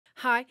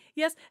Hi,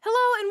 yes,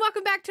 hello, and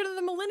welcome back to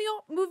the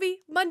Millennial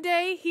Movie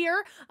Monday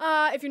here.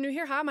 If you're new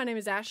here, hi, my name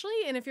is Ashley,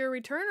 and if you're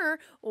a returner,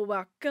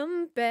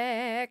 welcome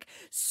back.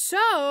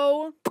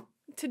 So,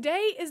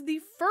 today is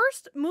the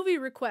first movie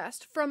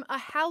request from a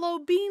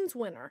Hallowbeens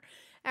winner.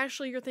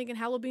 Ashley, you're thinking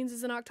Hallowbeens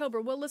is in October.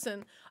 Well,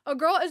 listen, a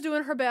girl is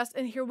doing her best,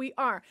 and here we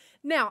are.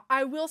 Now,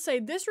 I will say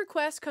this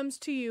request comes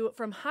to you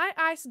from High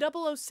Ice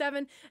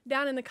 007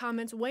 down in the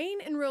comments,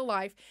 Wayne in real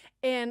life.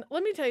 And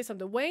let me tell you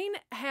something. Wayne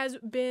has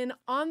been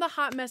on the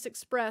Hot Mess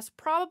Express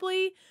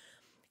probably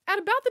at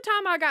about the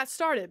time I got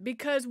started,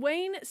 because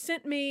Wayne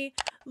sent me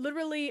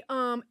literally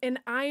an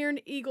Iron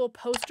Eagle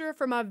poster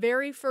for my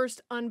very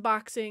first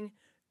unboxing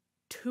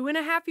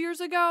 2.5 years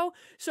ago.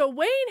 So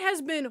Wayne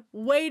has been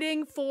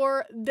waiting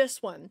for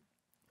this one.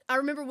 I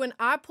remember when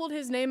I pulled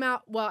his name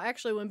out, well,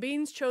 actually when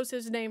Beans chose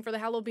his name for the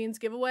Hallowbeens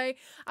giveaway,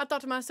 I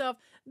thought to myself,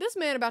 this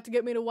man about to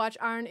get me to watch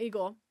Iron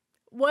Eagle.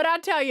 What'd I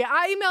tell you?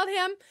 I emailed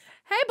him,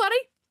 hey buddy,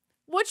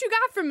 what you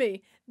got for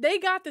me? They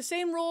got the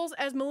same rules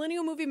as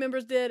Millennial Movie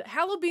members did.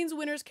 Hallowbeens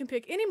winners can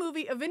pick any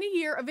movie of any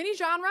year, of any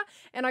genre,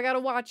 and I gotta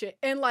watch it.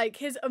 And like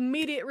his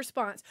immediate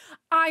response,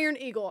 Iron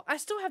Eagle. I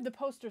still have the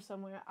poster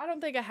somewhere. I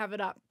don't think I have it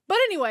up. But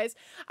anyways,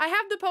 I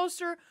have the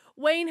poster.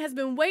 Wayne has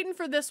been waiting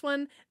for this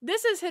one.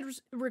 This is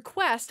his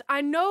request. I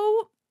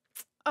know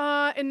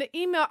in the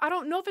email, I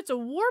don't know if it's a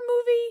war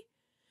movie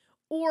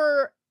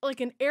or like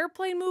an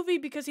airplane movie,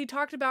 because he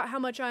talked about how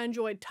much I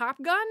enjoyed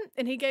Top Gun,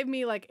 and he gave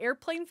me like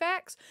airplane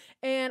facts,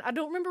 and I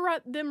don't remember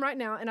them right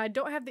now, and I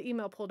don't have the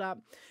email pulled up.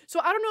 So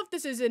I don't know if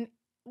this is a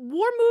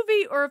war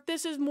movie or if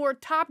this is more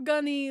Top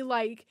Gun-y,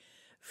 like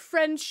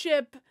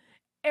friendship,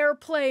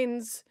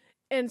 airplanes,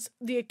 and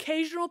the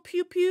occasional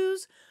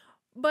pew-pews,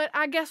 but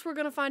I guess we're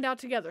gonna find out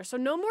together. So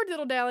no more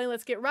diddle-dallying,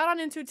 let's get right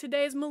on into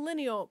today's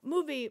Millennial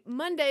Movie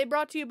Monday,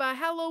 brought to you by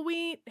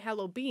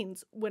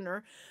Hallowbeens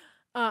winner,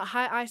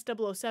 High Ice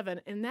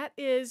 007, and that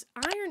is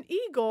Iron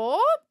Eagle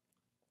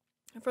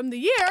from the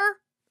year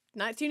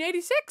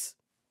 1986.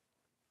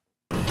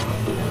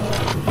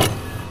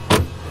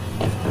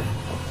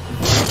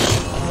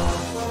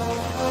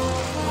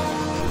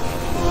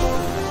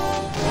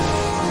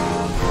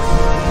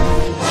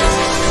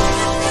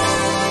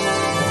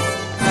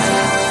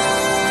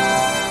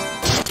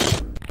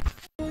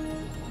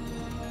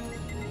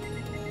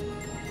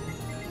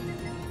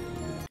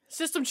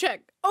 System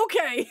check.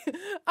 Okay. I'm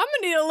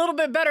gonna need a little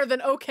bit better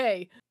than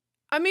okay.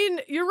 I mean,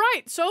 you're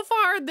right. So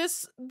far,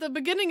 the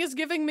beginning is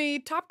giving me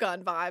Top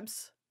Gun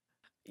vibes.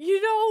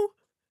 You know,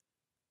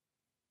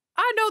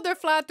 I know they're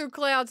flying through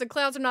clouds and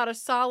clouds are not a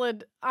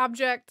solid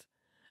object.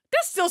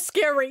 That's still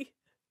scary.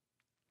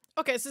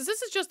 Okay, so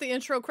this is just the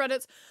intro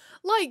credits.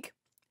 Like,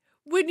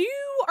 when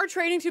you are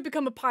training to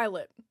become a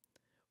pilot,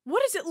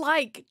 what is it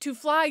like to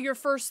fly your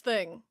first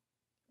thing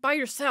by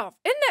yourself?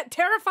 Isn't that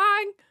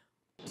terrifying?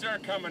 They're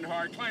coming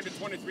hard. Climb to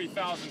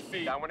 23,000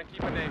 feet. I want to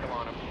keep an angle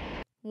on them.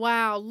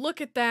 Wow,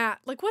 look at that.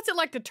 Like, what's it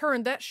like to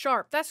turn that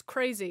sharp? That's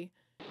crazy.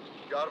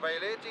 You are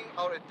violating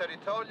our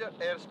territorial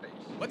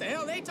airspace. What the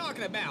hell are they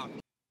talking about?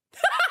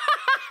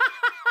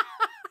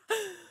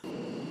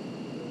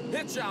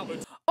 Hit shot,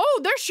 Lieutenant. Oh,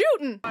 they're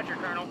shooting. Roger,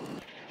 Colonel.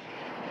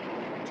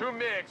 2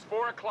 MiGs,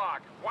 4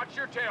 o'clock. Watch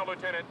your tail,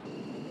 Lieutenant.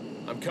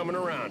 I'm coming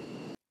around.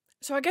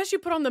 So I guess you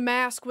put on the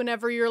mask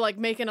whenever you're like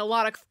making a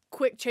lot of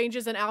quick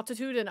changes in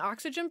altitude and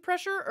oxygen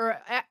pressure or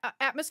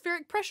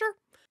atmospheric pressure.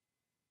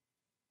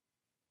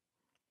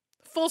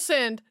 Full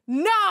send.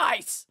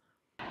 Nice!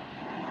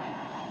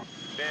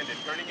 Bandit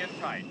turning in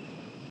tight.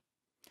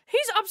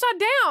 He's upside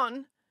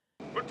down.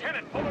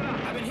 Lieutenant, pull it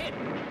up. I've been hit.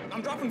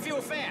 I'm dropping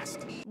fuel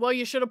fast. Well,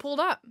 you should have pulled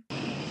up.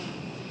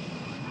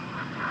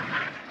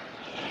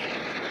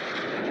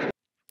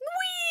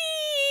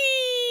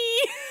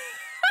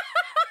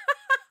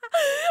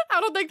 I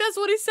don't think that's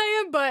what he's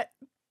saying, but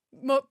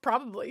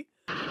probably.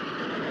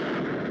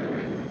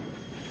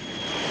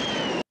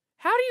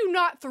 How do you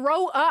not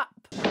throw up?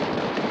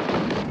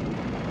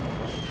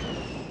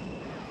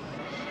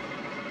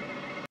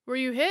 Were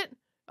you hit?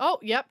 Oh,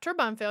 yep,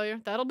 turbine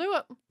failure. That'll do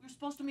it. We were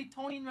supposed to meet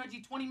Tony and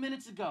Reggie 20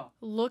 minutes ago.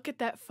 Look at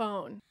that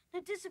phone.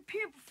 Now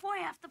disappear before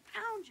I have to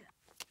pound you.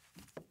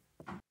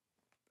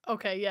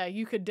 Okay, yeah,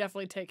 you could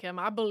definitely take him.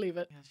 I believe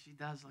it. Yeah, she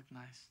does look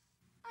nice.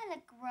 I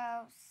look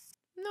gross.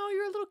 No,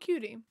 you're a little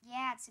cutie.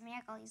 Yeah, it's a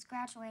miracle he's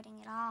graduating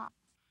it all.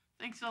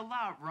 Thanks a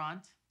lot,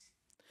 Runt.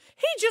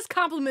 He just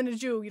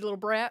complimented you, you little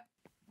brat.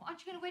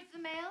 Aren't you gonna wait for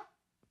the mail?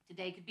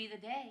 Today could be the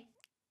day.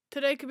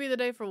 Today could be the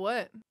day for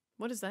what?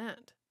 What is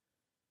that?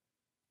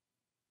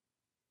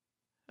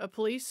 A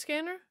police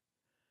scanner?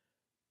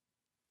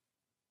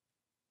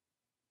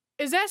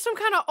 Is that some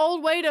kind of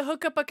old way to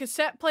hook up a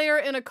cassette player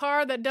in a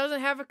car that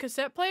doesn't have a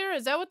cassette player?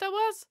 Is that what that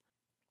was?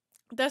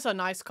 That's a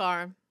nice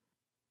car.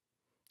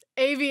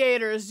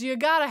 Aviators, you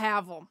gotta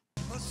have them.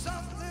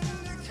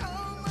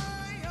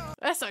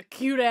 That's a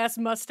cute-ass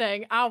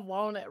Mustang. I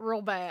want it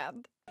real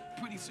bad.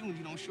 Pretty soon, if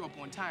you don't show up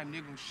on time,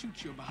 they're gonna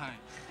shoot you behind.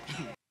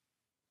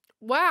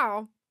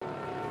 Wow.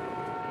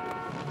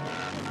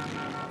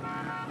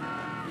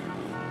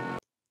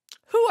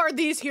 Who are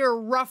these here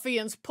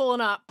ruffians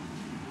pulling up?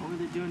 What were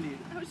they doing to you?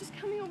 was just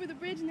coming over the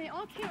bridge and they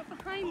all came up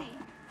behind me.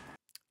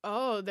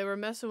 Oh, they were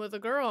messing with a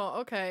girl.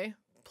 Okay,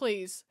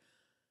 please.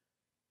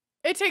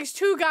 It takes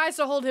 2 guys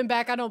to hold him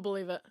back. I don't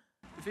believe it.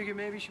 I figure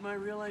maybe she might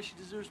realize she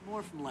deserves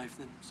more from life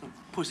than some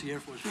pussy Air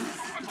Force.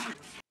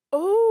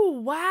 Oh,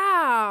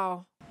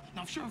 wow.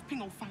 Now, if Sheriff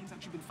Pingo finds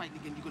out you've been fighting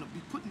again, you're gonna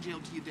be put in jail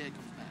till your dad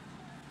comes back.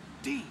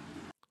 D.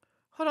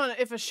 Hold on.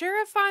 If a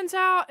sheriff finds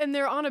out and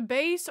they're on a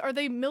base, are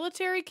they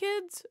military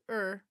kids?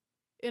 Or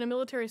in a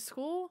military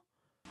school?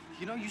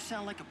 You know, you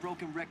sound like a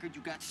broken record.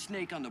 You got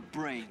snake on the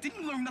brain.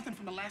 Didn't you learn nothing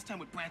from the last time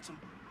with Branson?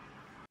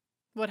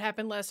 What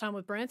happened last time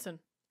with Branson?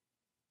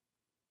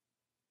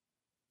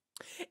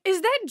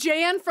 Is that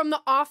Jan from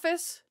The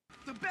Office?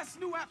 The best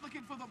new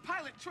applicant for the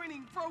pilot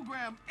training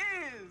program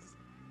is...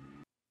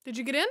 Did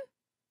you get in?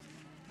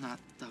 Not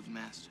Doug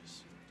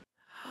Masters.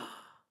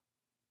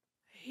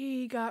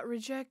 He got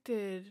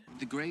rejected.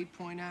 The grade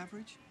point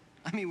average?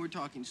 I mean, we're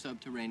talking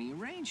subterranean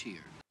range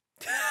here.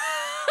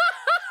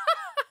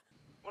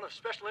 One of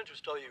special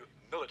interest to all you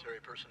military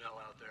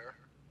personnel out there.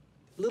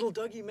 Little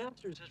Dougie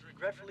Masters has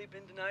regretfully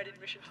been denied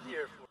admission to the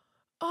Air Force.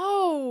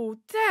 Oh,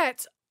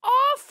 that's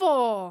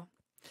awful.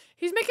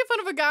 He's making fun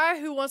of a guy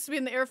who wants to be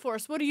in the Air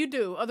Force. What do you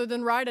do other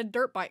than ride a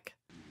dirt bike?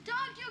 Doug,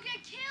 you'll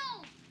get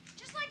killed,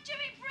 just like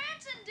Jimmy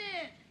Branson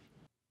did.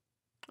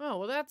 Oh,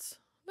 well, that's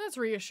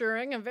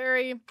reassuring and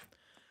very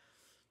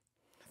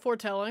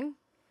foretelling.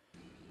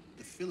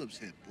 The Phillips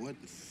head, boy.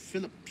 The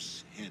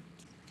Phillips head.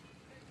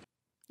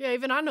 Yeah,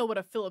 even I know what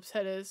a Phillips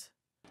head is.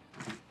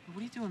 What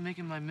are you doing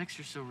making my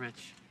mixture so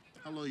rich?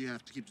 How low you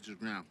have to keep it to the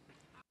ground?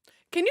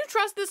 Can you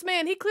trust this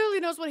man? He clearly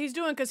knows what he's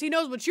doing because he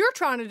knows what you're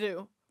trying to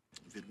do.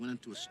 If it went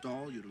into a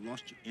stall, you'd have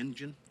lost your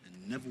engine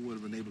and never would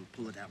have been able to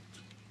pull it out.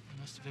 It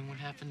must have been what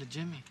happened to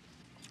Jimmy.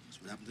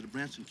 That's what happened to the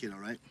Branson kid, all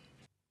right?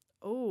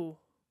 Oh.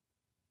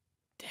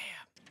 Damn.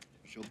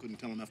 Sure couldn't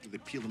tell him after they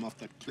peeled him off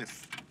that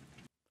cliff.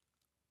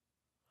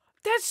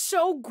 That's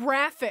so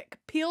graphic.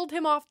 Peeled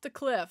him off the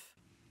cliff.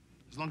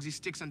 As long as he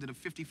sticks under the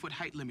 50-foot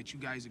height limit you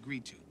guys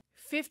agreed to.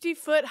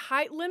 50-foot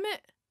height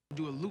limit?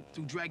 Do a loop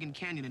through Dragon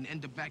Canyon and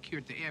end up back here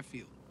at the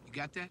airfield. You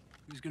got that?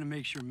 Who's gonna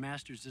make sure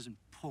Masters doesn't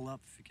pull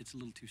up if it gets a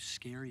little too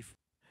scary?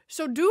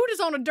 So dude is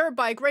on a dirt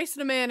bike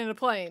racing a man in a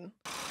plane.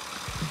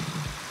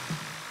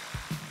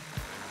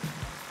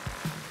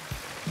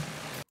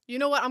 You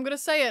know what? I'm gonna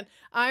say it.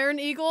 Iron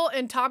Eagle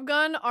and Top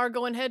Gun are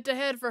going head to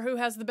head for who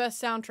has the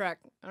best soundtrack.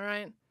 All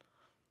right?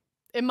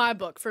 In my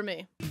book, for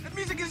me. That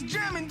music is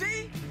jamming,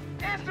 D!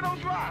 Answer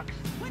those rocks!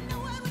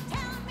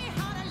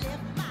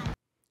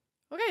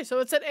 Okay, so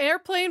it's an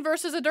airplane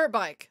versus a dirt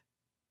bike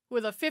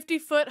with a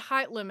 50-foot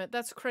height limit.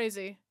 That's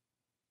crazy.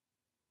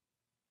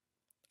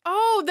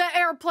 Oh, the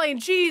airplane.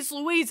 Jeez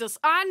Louises.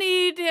 I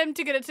need him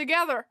to get it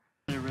together.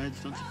 Hey,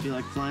 Reds, don't you feel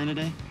like flying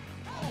today?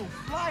 Oh,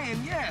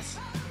 flying, yes.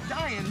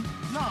 Dying,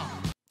 no.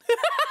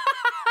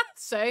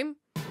 Same.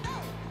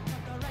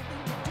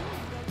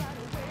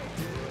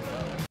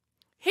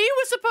 He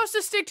was supposed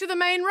to stick to the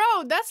main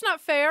road. That's not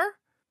fair.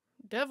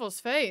 Devil's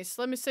face.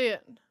 Let me see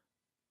it.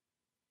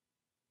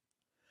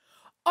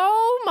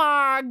 Oh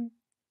my,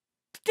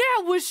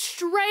 that was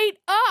straight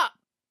up.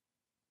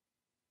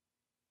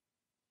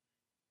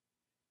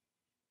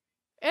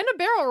 And a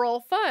barrel roll,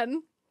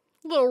 fun.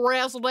 Little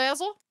razzle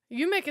dazzle.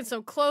 You making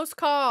some close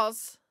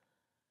calls.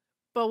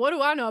 But what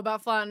do I know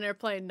about flying an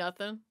airplane?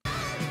 Nothing.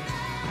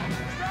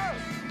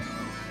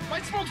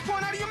 White smoke's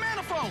pouring out of your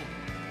manifold.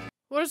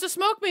 What does the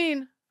smoke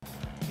mean?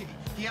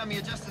 He had me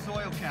adjust his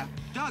oil cap.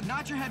 Doug,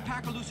 nod your head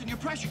back or loosen your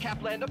pressure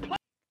cap, land up.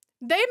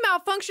 They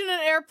malfunctioned an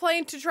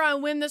airplane to try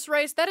and win this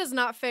race. That is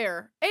not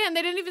fair. And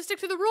they didn't even stick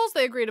to the rules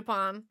they agreed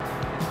upon.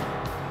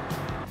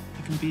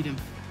 You can beat him.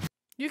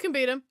 You can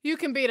beat him. You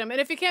can beat him.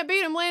 And if you can't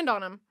beat him, land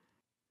on him.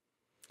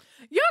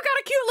 Y'all got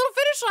a cute little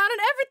finish line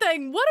and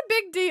everything. What a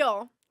big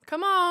deal.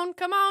 Come on.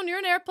 Come on. You're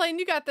an airplane.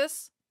 You got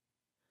this.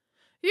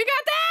 You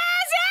got this.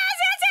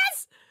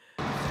 Yes,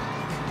 yes,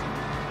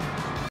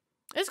 yes.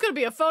 It's going to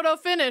be a photo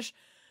finish.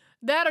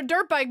 That or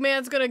dirt bike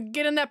man's going to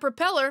get in that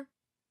propeller.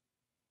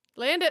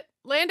 Land it.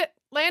 Land it.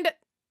 Land it.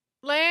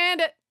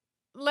 Land it.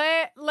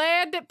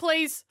 Land it,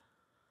 please.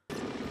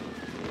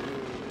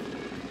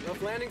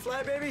 Rough landing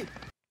fly, baby?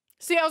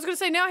 See, I was going to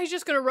say, now he's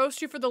just going to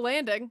roast you for the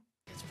landing.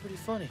 It's pretty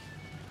funny.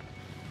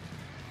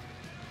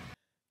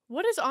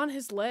 What is on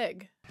his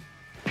leg?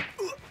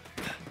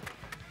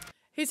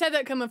 He's had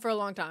that coming for a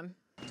long time.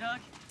 Doug,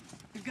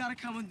 you've got to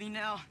come with me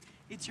now.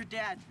 It's your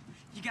dad.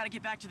 You got to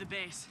get back to the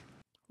base.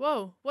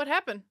 Whoa, what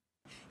happened?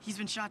 He's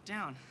been shot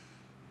down.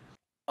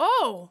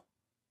 Oh!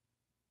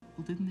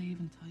 Well, didn't they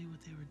even tell you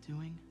what they were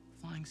doing?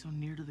 Flying so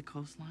near to the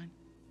coastline?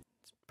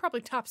 It's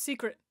probably top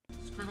secret.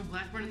 Is Colonel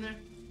Blackburn in there?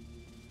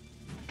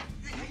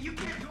 Hey, you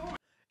can't go.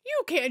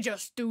 You can't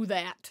just do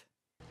that.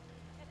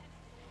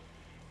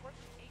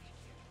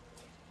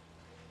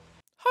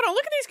 Hold on,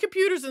 look at these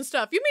computers and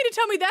stuff. You mean to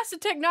tell me that's the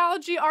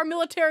technology our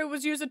military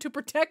was using to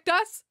protect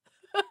us?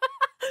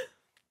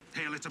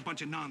 Hell, it's a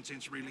bunch of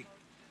nonsense, really.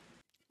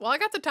 Well, I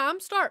got the time.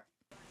 Start.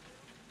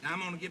 Now, I'm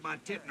gonna get my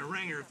tit in the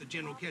ringer if the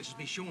general catches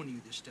me showing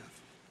you this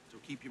stuff. So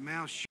keep your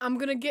mouth shut. I'm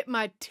gonna get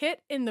my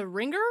tit in the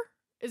ringer?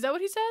 Is that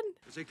what he said?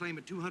 Because they claim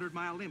a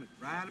 200-mile limit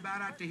right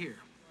about out to here.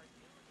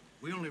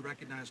 We only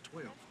recognize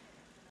 12.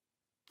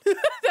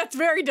 That's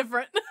very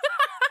different.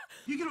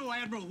 You get old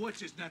Admiral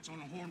What's-His-Nuts on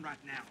the horn right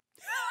now.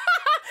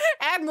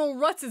 Admiral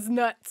Ruts is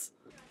nuts.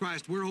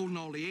 Christ, we're holding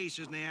all the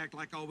aces, and they act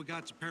like all we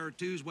got's a pair of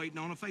twos waiting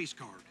on a face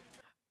card.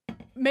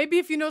 Maybe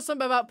if you know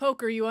something about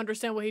poker, you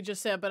understand what he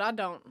just said, but I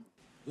don't.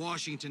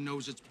 Washington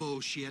knows it's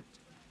bullshit.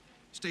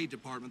 State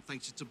Department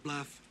thinks it's a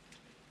bluff.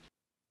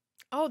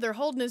 Oh, they're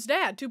holding his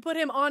dad to put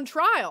him on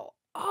trial.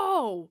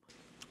 Oh.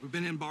 We've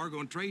been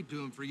embargoing trade to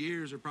them for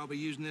years. They're probably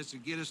using this to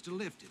get us to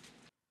lift it.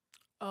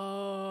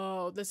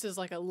 Oh, this is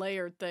like a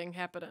layered thing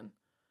happening.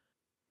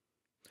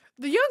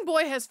 The young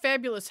boy has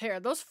fabulous hair.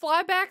 Those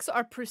flybacks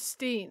are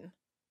pristine.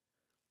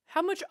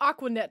 How much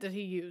Aquanet did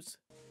he use?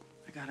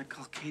 I gotta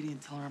call Katie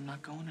and tell her I'm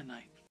not going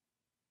tonight.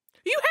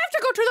 You have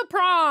to go to the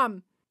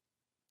prom!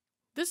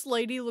 This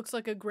lady looks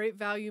like a great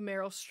value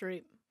Meryl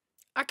Streep.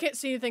 I can't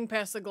see anything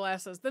past the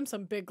glasses. Them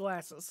some big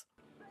glasses.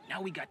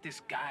 Now we got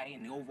this guy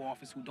in the Oval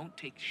Office who don't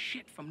take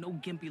shit from no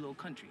gimpy little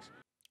countries.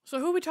 So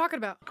who are we talking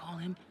about? Call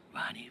him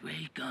Ronnie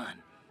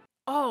Reagan.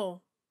 Oh,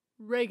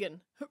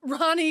 Reagan.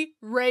 Ronnie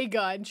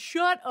Reagan.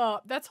 Shut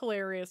up. That's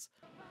hilarious.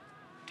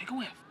 Take a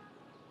whiff.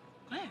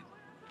 Go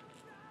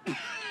ahead.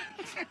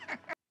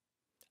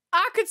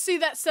 I could see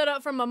that set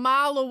up from a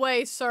mile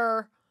away,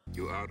 sir.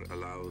 You are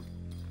allowed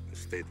a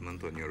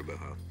statement on your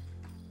behalf.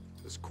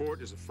 This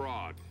court is a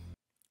fraud.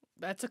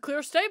 That's a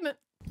clear statement.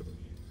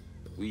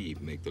 We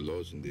make the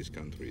laws in this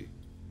country.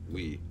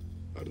 We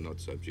are not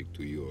subject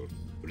to your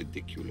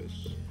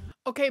ridiculous.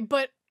 Okay,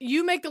 but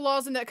you make the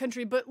laws in that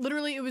country, but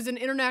literally it was in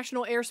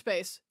international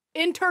airspace.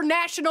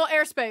 International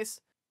airspace.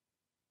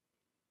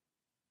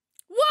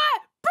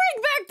 What?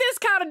 Bring back this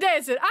kind of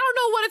dancing. I don't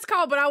know what it's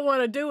called, but I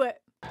want to do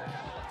it.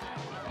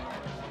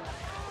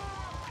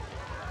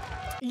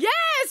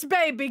 Yes,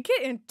 baby,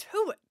 get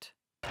into it.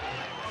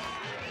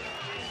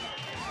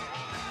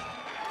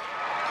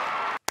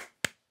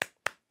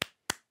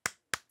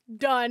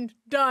 Done,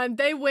 done.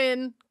 They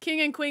win. King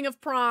and queen of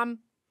prom.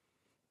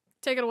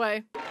 Take it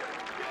away.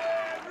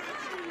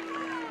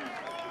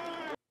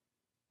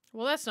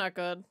 Well, that's not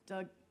good.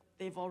 Doug,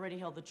 they've already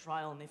held the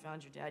trial and they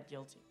found your dad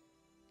guilty.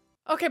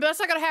 Okay, but that's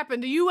not gonna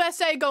happen. The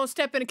USA gonna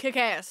step in and kick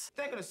ass.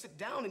 They're gonna sit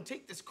down and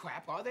take this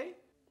crap, are they?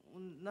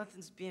 Well,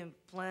 nothing's being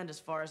planned as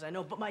far as I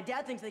know, but my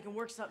dad thinks they can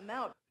work something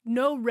out.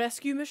 No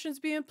rescue missions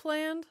being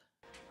planned?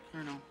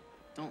 Colonel,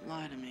 don't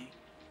lie to me.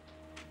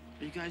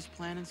 Are you guys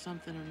planning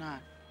something or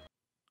not?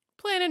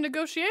 Planning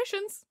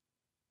negotiations.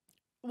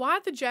 Why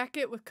the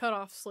jacket with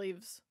cut-off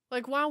sleeves?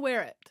 Like, why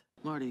wear it?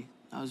 Marty,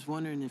 I was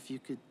wondering if you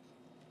could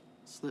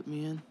slip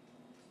me in.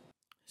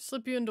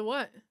 Slip you into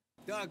what?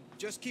 Doug,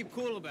 just keep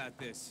cool about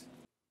this.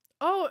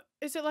 Oh,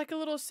 is it like a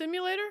little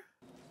simulator?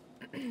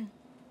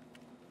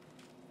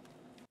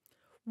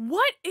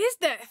 What is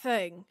that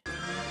thing?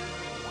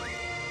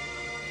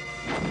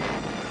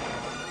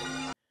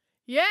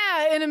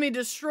 Yeah, enemy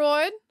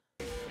destroyed.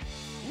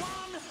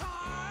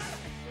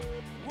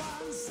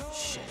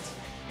 Shit.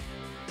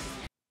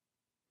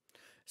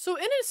 So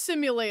in a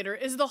simulator,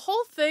 is the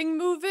whole thing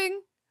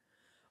moving?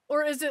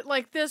 Or is it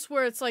like this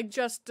where it's like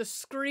just a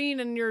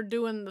screen and you're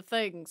doing the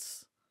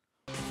things?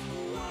 I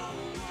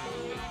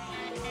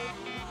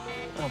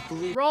don't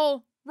believe.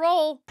 Roll,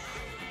 roll.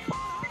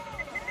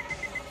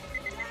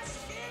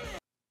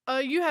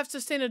 You have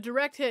sustained a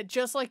direct hit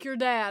just like your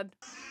dad.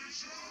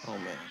 Oh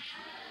man.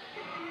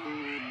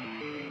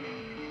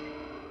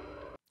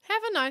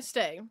 Have a nice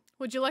day.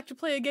 Would you like to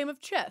play a game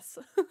of chess?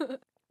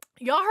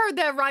 Y'all heard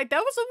that right. That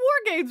was a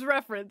War Games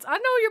reference. I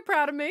know you're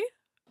proud of me.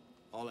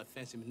 All that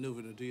fancy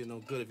maneuvering will do you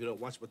no good if you don't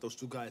watch what those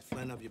two guys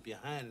flying up your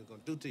behind is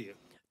gonna do to you.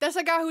 That's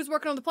that guy who's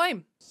working on the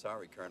plane.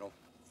 Sorry, Colonel.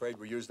 Afraid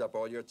we used up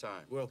all your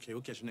time. We're okay.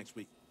 We'll catch you next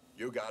week.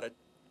 You got it.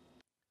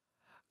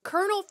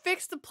 Colonel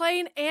fixed the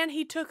plane and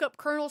he took up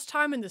Colonel's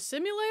time in the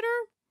simulator?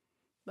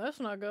 That's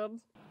not good.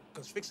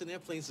 Because fixing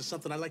airplanes is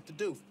something I like to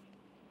do.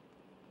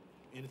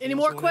 Any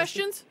more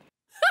questions?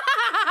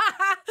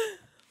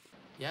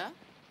 Yeah?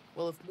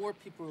 Well, if more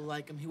people were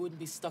like him, he wouldn't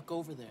be stuck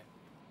over there.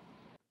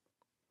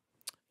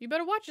 You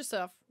better watch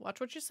yourself.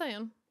 Watch what you're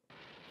saying.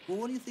 Well,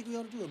 what do you think we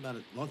ought to do about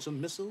it? Launch some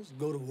missiles?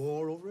 Go to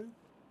war over it?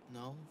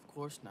 No, of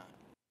course not.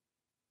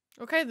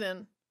 Okay,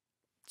 then.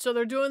 So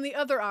they're doing the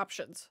other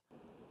options.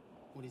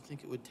 What do you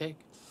think it would take?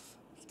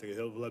 It'll take a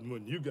hell of a lot more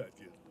than you got,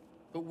 kid.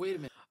 But wait a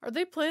minute. Are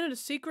they planning a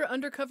secret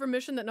undercover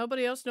mission that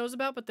nobody else knows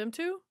about but them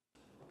two?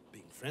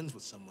 Being friends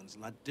with someone is a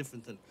lot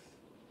different than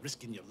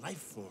risking your life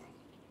for them.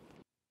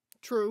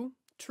 True,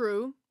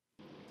 true.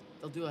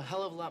 They'll do a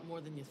hell of a lot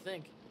more than you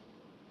think.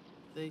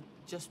 They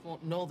just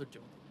won't know they're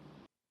doing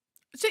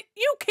it. See,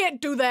 you can't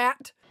do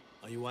that.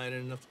 Are you wired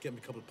in enough to get me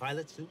a couple of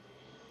pilots, too?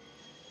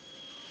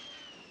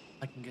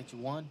 I can get you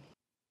one.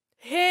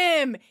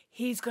 Him!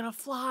 He's gonna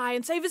fly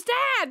and save his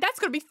dad! That's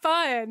gonna be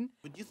fun!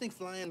 But you think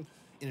flying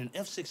in an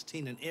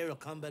F-16 in aerial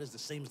combat is the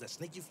same as that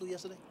snake you flew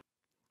yesterday?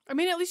 I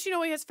mean, at least you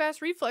know he has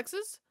fast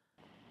reflexes.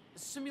 The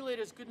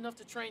simulator's good enough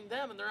to train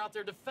them, and they're out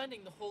there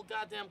defending the whole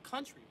goddamn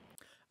country.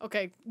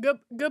 Okay,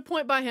 good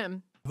point by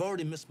him. I've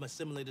already missed my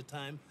simulated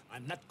time.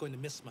 I'm not going to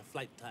miss my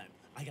flight time.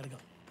 I gotta go.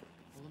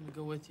 Well, let me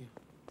go with you.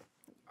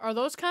 Are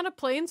those kind of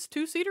planes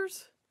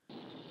two-seaters?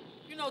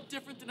 You're no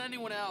different than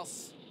anyone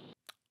else.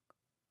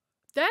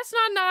 That's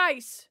not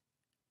nice.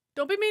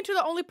 Don't be mean to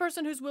the only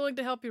person who's willing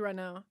to help you right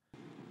now.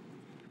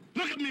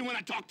 Look at me when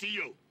I talk to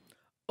you.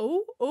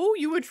 Oh,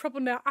 you in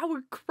trouble now. I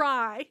would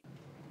cry.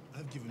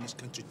 I've given this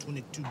country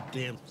 22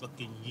 damn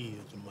fucking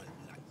years of my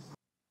life.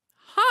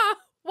 Huh?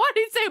 Why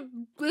did he say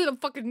little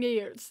fucking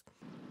years?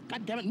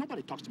 God damn it,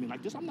 nobody talks to me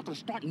like this. I'm not gonna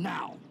start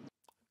now.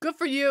 Good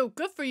for you.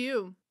 Good for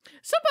you.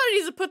 Somebody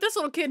needs to put this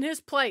little kid in his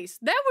place.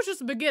 That was just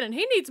the beginning.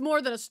 He needs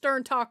more than a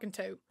stern talking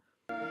to.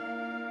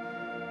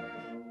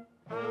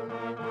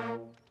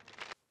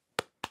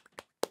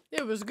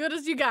 It was good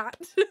as you got.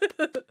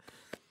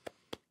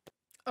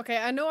 Okay,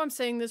 I know I'm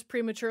saying this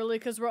prematurely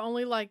because we're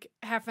only like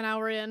half an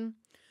hour in.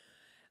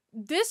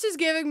 This is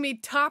giving me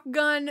Top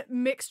Gun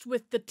mixed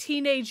with the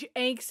teenage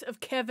angst of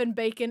Kevin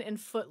Bacon and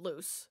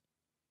Footloose.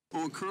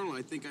 Oh, Colonel,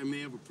 I think I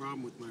may have a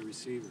problem with my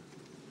receiver.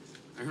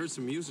 I heard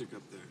some music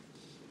up there.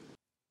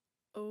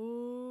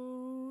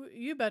 Oh,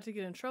 you about to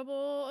get in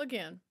trouble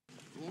again.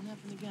 It won't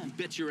happen again.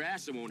 Bet your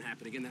ass it won't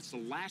happen again. That's the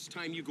last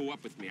time you go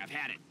up with me. I've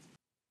had it.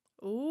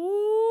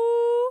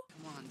 Ooh.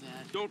 Come on,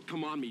 Dad. Don't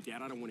come on me,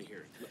 Dad. I don't want to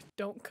hear it.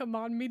 Don't come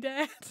on me,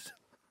 Dad.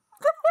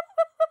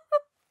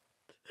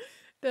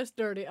 That's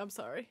dirty. I'm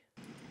sorry.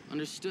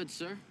 Understood,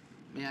 sir.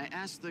 May I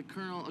ask the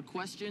Colonel a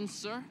question,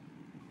 sir?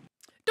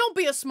 Don't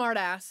be a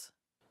smartass.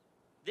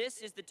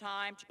 This is the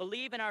time to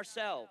believe in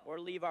ourselves or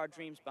leave our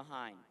dreams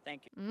behind.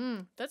 Thank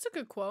you. That's a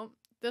good quote.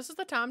 This is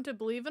the time to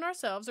believe in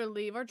ourselves or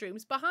leave our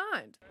dreams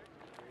behind.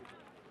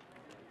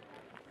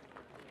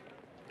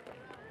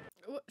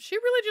 She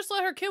really just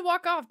let her kid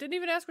walk off. Didn't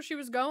even ask where she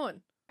was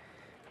going.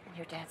 And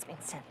your dad's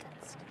been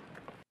sentenced.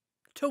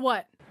 To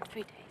what?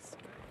 3 days.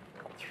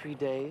 3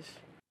 days?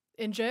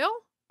 In jail?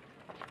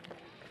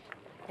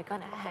 They're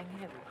gonna hang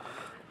him.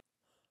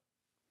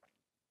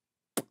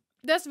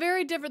 That's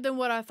very different than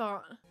what I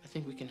thought. I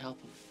think we can help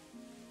him.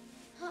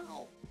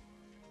 How?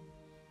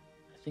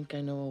 I think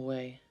I know a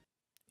way.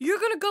 You're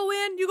gonna go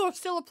in? You gonna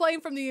steal a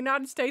plane from the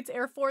United States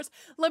Air Force?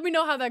 Let me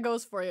know how that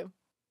goes for you.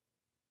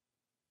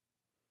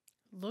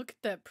 Look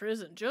at that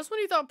prison. Just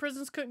when you thought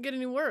prisons couldn't get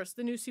any worse,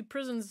 then you see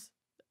prisons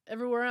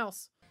everywhere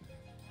else.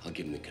 I'll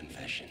give him the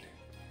confession.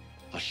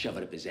 I'll shove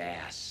it up his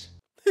ass.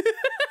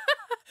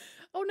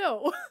 Oh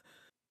no.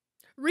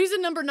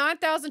 Reason number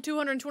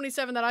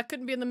 9,227 that I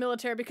couldn't be in the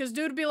military, because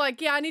dude would be like,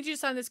 yeah, I need you to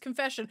sign this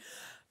confession.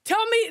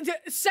 Tell me,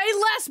 say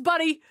less,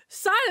 buddy.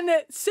 Sign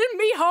it. Send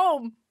me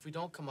home. If we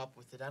don't come up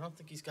with it, I don't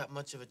think he's got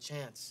much of a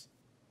chance.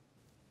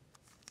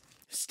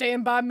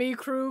 Stand by me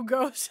crew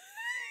goes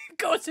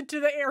goes into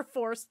the Air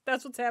Force.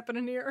 That's what's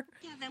happening here.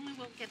 Yeah, then we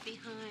won't get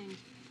behind.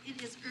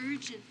 It is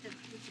urgent that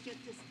we get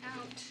this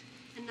out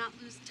and not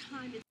lose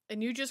time.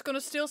 And you just gonna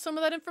steal some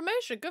of that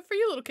information. Good for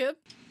you, little kid.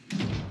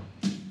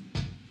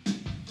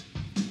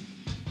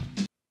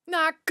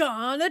 Not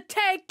gonna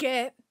take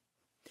it.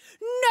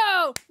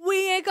 No,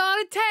 we ain't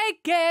gonna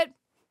take it.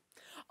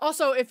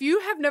 Also, if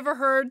you have never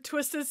heard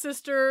Twisted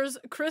Sister's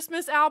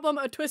Christmas album,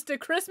 A Twisted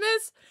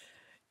Christmas,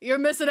 you're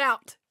missing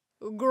out.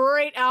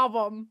 Great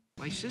album.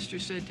 My sister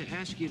said to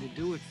ask you to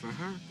do it for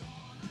her.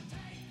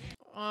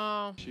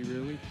 Oh. She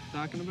really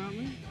talking about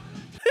me?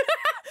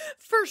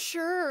 For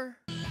sure.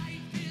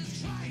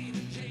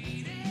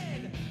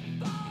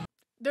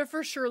 They're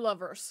for sure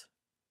lovers.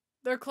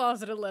 They're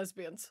closeted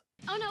lesbians.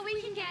 Oh no, we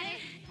can get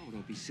it. Oh,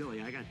 don't be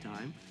silly. I got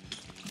time.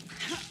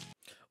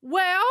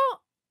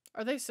 Well,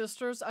 are they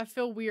sisters? I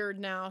feel weird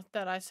now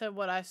that I said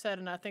what I said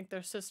and I think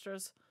they're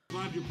sisters.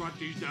 Glad you brought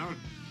these down.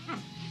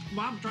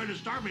 Mom's trying to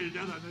starve me to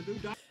death on the new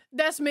diet.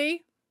 That's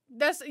me.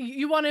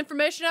 You want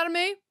information out of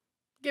me?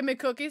 Give me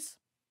cookies.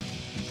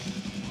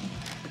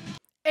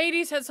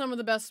 80s had some of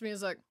the best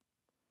music.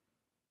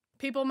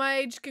 People my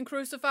age can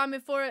crucify me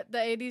for it. The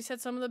 80s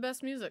had some of the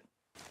best music.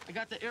 I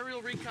got the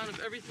aerial recon of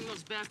everything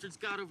those bastards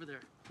got over there.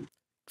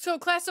 So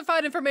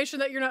classified information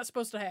that you're not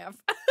supposed to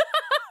have.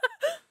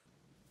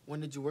 When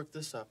did you work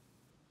this up?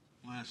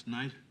 Last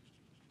night.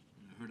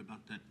 I heard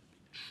about that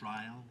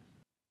trial.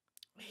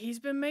 He's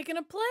been making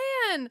a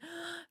plan.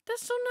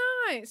 That's so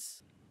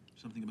nice.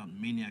 Something about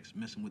maniacs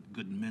messing with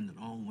good men that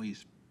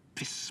always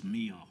piss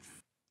me off.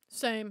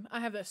 Same. I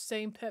have that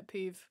same pet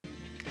peeve.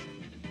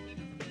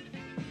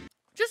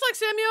 Just like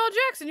Samuel L.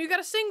 Jackson, you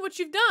gotta sing what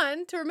you've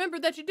done to remember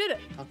that you did it.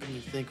 How can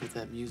you think with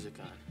that music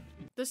on?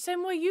 The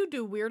same way you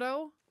do,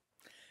 weirdo.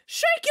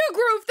 Shake your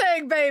groove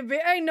thing, baby.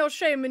 Ain't no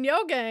shame in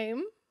your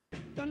game.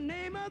 The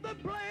name of the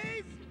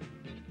place.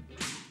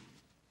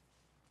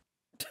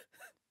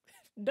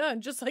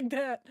 Done, just like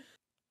that.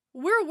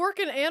 We're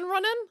working and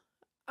running?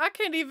 I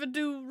can't even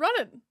do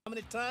running. How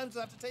many times do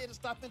I have to tell you to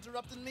stop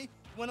interrupting me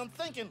when I'm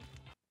thinking?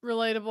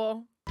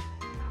 Relatable.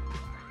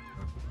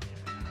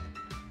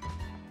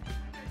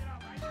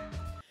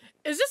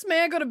 Is this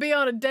man gonna be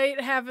on a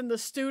date having the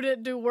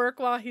student do work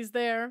while he's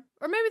there?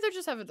 Or maybe they're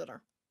just having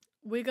dinner.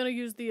 We're gonna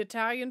use the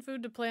Italian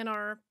food to plan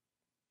our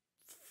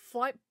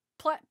flight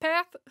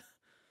path?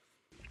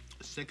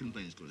 The second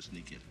plane's gonna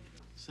sneak in.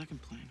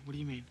 Second plane? What do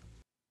you mean?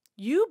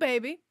 You,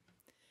 baby.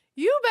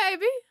 You,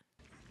 baby.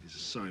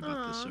 Sorry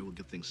about this, sir. We'll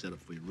get things set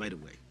up for you right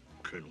away,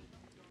 Colonel.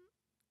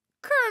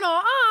 Colonel,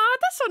 aw,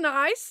 that's so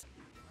nice.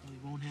 Well,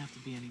 he won't have to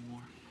be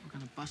anymore. We're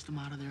gonna bust him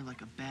out of there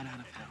like a bat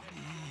out of hell.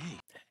 Hey.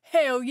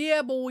 Hell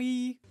yeah,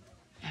 boy.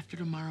 After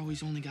tomorrow,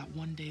 he's only got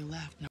 1 day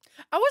left. No.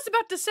 I was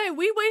about to say,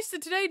 we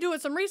wasted today doing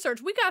some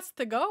research. We got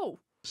to go.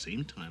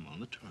 Same time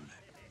on the tarmac.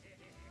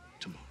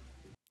 Tomorrow.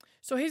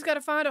 So he's got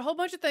to find a whole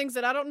bunch of things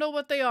that I don't know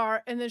what they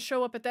are and then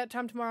show up at that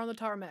time tomorrow on the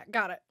tarmac.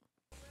 Got it.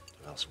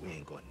 Or else we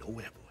ain't going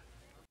nowhere,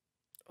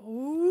 boy.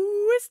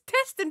 Ooh, it's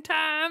testing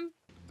time.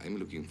 I'm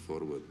looking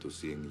forward to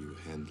seeing you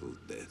handle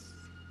death.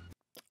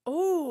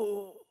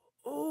 Ooh,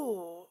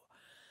 ooh.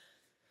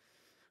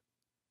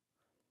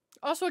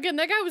 Also, again,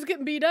 that guy was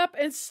getting beat up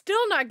and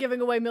still not giving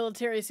away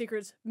military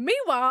secrets.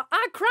 Meanwhile,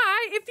 I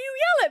cry if you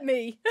yell at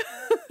me.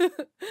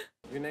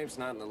 Your name's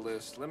not in the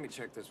list. Let me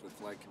check this with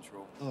flight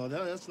control. Oh,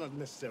 that's not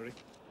necessary.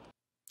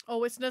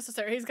 Oh, it's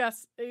necessary. He's got...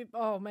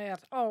 Oh, man.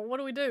 Oh, what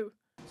do we do?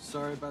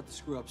 Sorry about the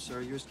screw-up,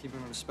 sir. You was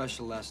keeping on a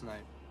special last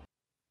night.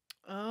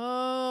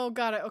 Oh,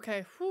 got it.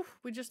 Okay. Whew,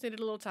 we just needed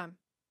a little time.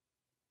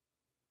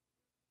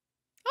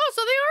 Oh,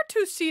 so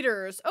they are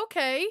 2-seaters.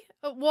 Okay.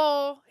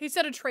 Well, he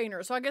said a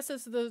trainer, so I guess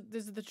this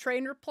is the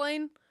trainer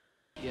plane.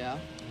 Yeah.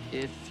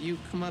 If you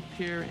come up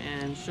here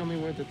and show me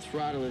where the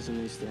throttle is in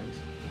these things.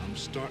 I'm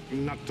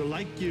starting not to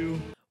like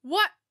you.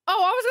 What?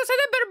 Oh, I was gonna say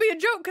that better be a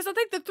joke, because I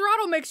think the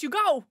throttle makes you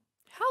go.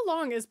 How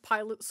long is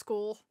pilot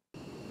school?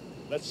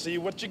 Let's see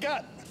what you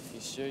got.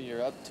 You sure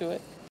you're up to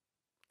it?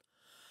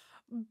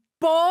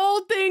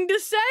 Bold thing to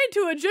say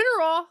to a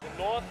general.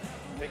 North,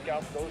 take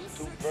out those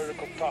 2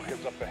 vertical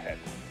targets up ahead.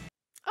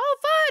 Oh,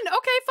 fun.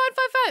 Okay,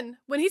 fun.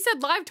 When he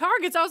said live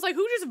targets, I was like,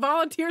 who just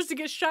volunteers to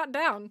get shot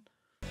down?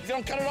 If you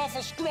don't cut it off,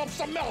 I'll screw up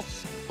something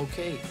else.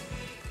 Okay.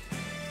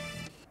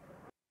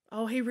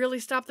 Oh, he really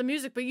stopped the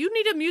music, but you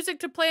need a music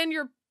to plan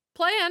your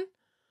plan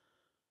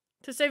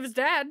to save his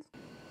dad.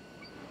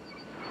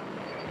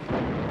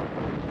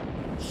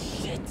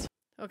 Shit.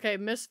 Okay,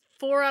 missed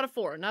 4 out of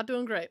 4. Not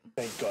doing great.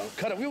 Thank God.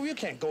 Cut it. You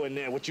can't go in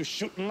there with you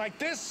shooting like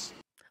this.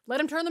 Let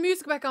him turn the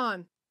music back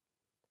on.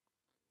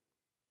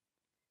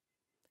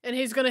 And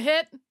he's gonna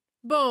hit.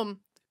 Boom.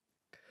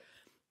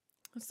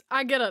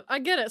 I get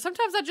it.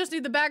 Sometimes I just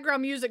need the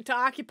background music to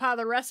occupy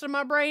the rest of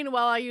my brain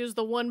while I use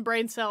the one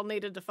brain cell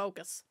needed to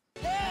focus.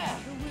 Yeah.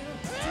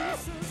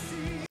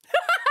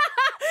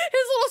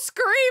 His little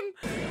scream.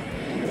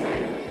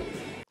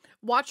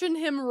 Watching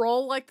him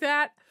roll like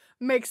that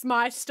makes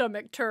my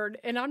stomach turn,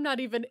 and I'm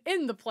not even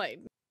in the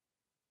plane.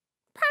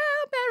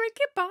 Proud Mary,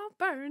 keep on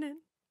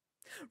burning.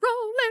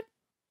 Rolling.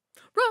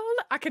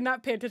 I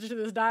cannot pay attention to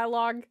this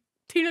dialogue.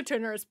 Tina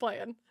Turner is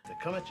playing. They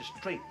come at you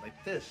straight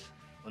like this.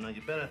 Well, now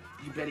you better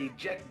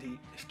eject and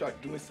start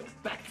doing some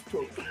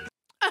backstroke.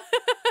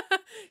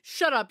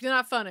 Shut up, you're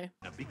not funny.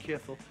 Now be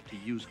careful to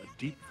use a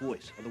deep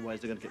voice,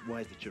 otherwise they're gonna get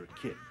wise that you're a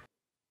kid.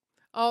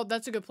 Oh,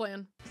 that's a good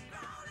plan.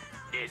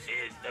 This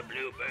is the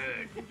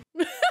Bluebird.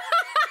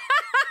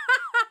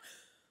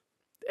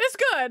 It's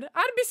good.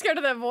 I'd be scared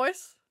of that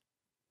voice.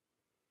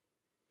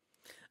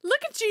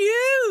 Look at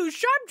you,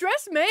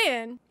 sharp-dressed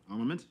man.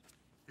 Armament?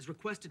 As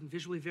requested and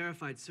visually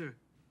verified, sir.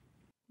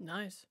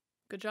 Nice.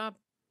 Good job.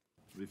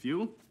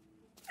 Refuel?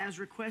 As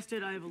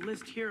requested, I have a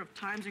list here of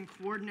times and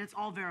coordinates,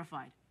 all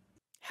verified.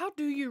 How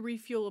do you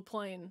refuel a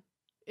plane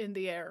in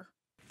the air?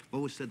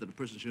 Always said that a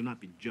person should not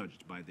be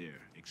judged by their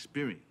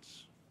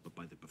experience, but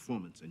by their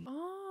performance. And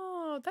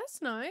Oh,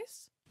 that's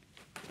nice.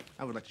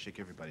 I would like to shake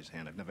everybody's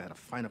hand. I've never had a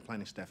finer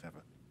planning staff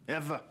ever.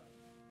 Ever.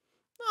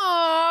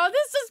 Aw,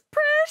 this is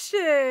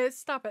precious.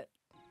 Stop it.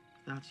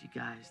 Without you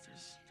guys,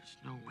 there's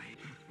no way.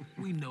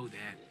 We know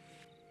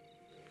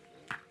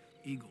that.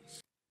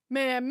 Eagles.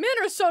 Man, men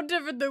are so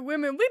different than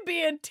women. We'd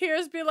be in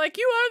tears, be like,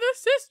 you are the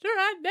sister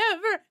I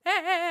never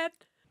had.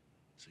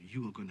 So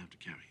you are going to have to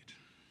carry it.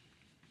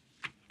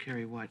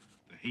 Carry what?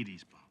 The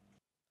Hades bomb.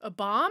 A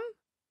bomb?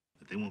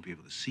 That they won't be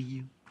able to see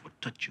you or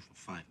touch you for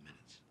 5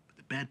 minutes. But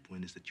the bad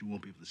point is that you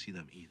won't be able to see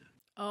them either.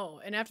 Oh,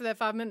 and after that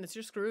 5 minutes,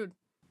 you're screwed.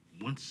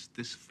 Once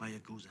this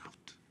fire goes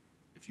out,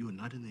 if you are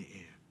not in the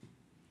air,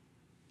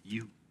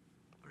 you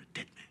are a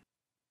dead man.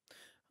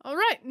 All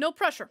right, no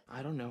pressure.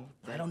 I don't know.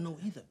 I don't know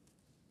either.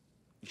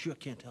 You sure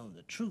can't tell them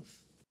the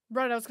truth.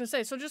 Right, I was gonna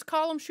say, so just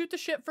call him, shoot the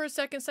shit for a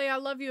second, say I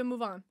love you, and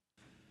move on.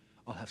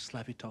 I'll have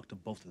Slappy talk to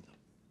both of them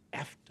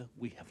after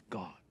we have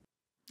gone.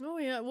 Oh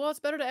yeah, well, it's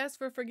better to ask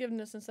for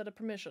forgiveness instead of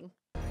permission.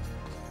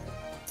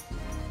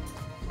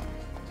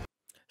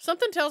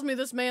 Something tells me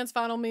this man's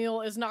final meal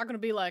is not gonna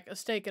be like a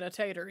steak and a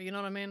tater, you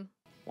know what I mean?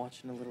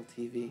 Watching a little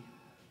TV.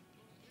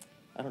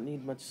 I don't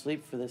need much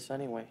sleep for this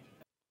anyway.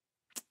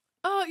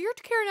 You're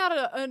carrying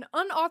out an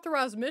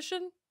unauthorized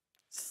mission?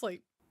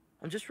 Sleep.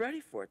 I'm just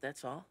ready for it,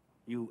 that's all.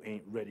 You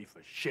ain't ready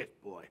for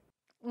shit, boy.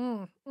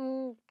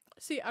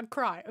 See, I'd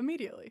cry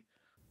immediately.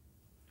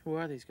 Who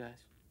are these guys?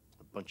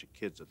 A bunch of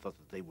kids that thought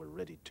that they were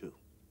ready too.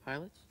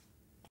 Pilots?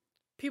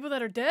 People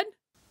that are dead?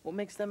 What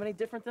makes them any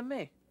different than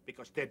me?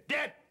 Because they're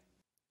dead!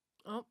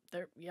 Oh,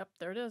 there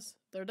it is.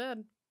 They're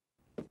dead.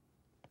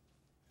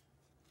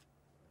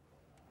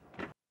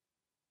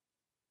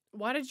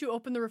 Why did you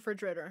open the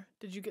refrigerator?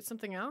 Did you get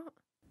something out?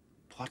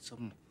 Parts of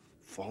them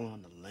falling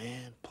on the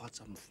land,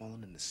 parts of them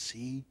falling in the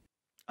sea.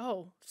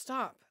 Oh,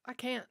 stop. I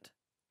can't.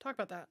 Talk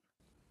about that.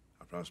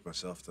 I promised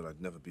myself that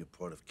I'd never be a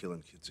part of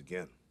killing kids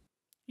again.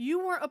 You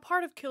weren't a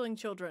part of killing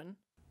children.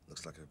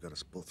 Looks like I've got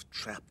us both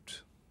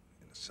trapped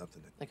into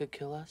something that... They could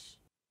kill us?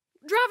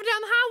 Driving down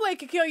the highway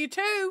could kill you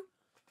too.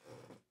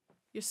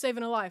 You're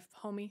saving a life,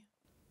 homie.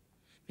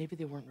 Maybe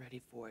they weren't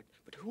ready for it,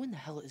 but who in the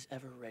hell is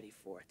ever ready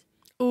for it?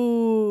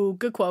 Ooh,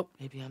 good quote.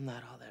 Maybe I'm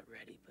not all that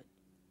ready, but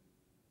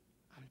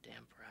I'm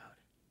damn proud.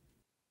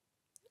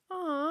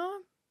 Aw,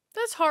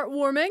 that's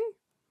heartwarming.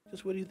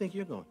 Just where do you think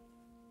you're going?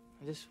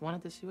 I just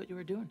wanted to see what you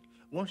were doing.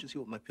 Why don't you see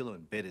what my pillow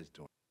in bed is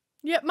doing?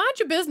 Yeah, mind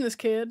your business,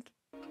 kid.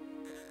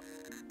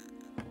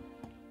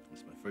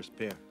 It's my first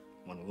pair.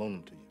 I want to loan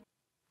them to you.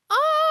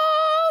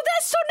 Oh,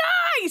 that's so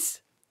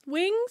nice!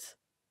 Wings?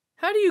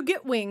 How do you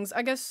get wings?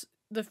 I guess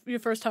your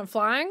first time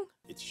flying?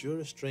 It's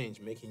sure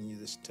strange making you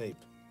this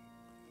tape.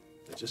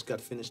 I just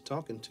got finished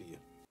talking to you.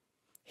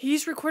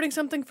 He's recording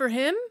something for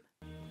him?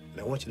 And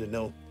I want you to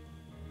know,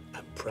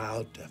 I'm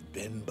proud to have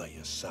been by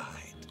your side.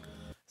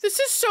 This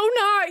is so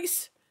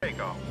nice!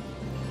 Take off.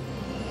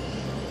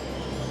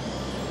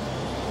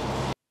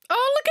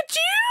 Oh, look at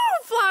you!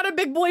 Flying a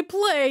big boy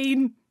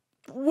plane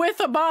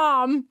with a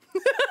bomb.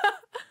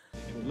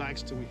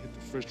 Relax till we hit the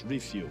first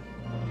refuel.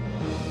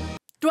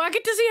 Do I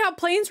get to see how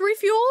planes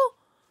refuel?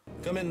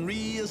 Come in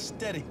real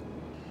steady.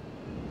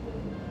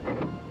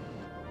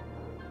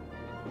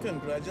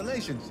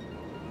 Congratulations.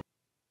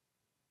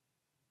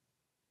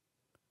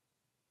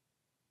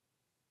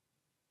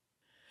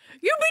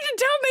 You mean to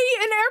tell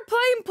me an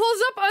airplane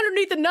pulls up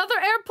underneath another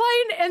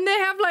airplane and they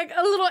have like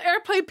a little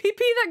airplane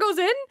pee-pee that goes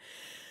in?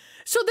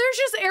 So there's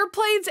just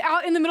airplanes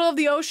out in the middle of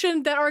the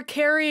ocean that are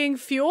carrying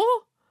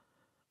fuel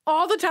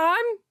all the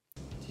time?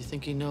 Do you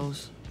think he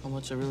knows how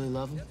much I really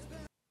love him?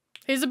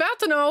 He's about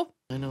to know.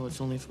 I know it's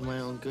only for my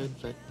own good,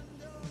 but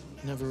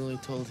I never really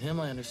told him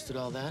I understood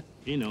all that.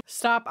 You know.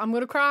 Stop. I'm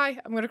gonna cry.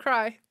 I'm gonna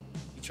cry.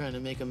 You trying to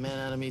make a man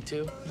out of me,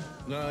 too?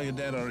 No, your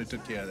dad already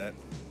took care of that.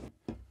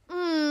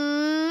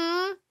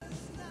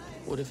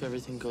 What if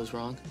everything goes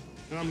wrong?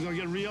 And I'm gonna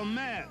get real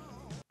mad.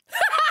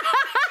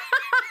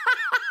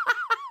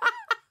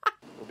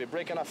 We'll be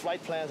breaking our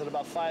flight plans in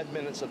about 5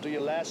 minutes, so do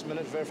your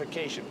last-minute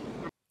verification.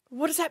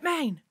 What does that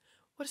mean?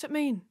 What does it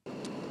mean?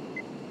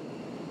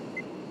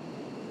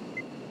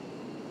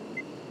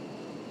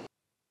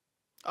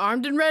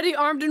 Armed and ready,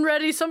 armed and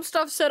ready. Some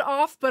stuff said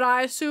off, but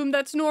I assume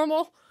that's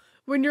normal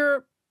when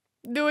you're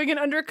doing an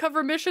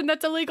undercover mission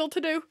that's illegal to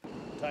do.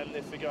 Time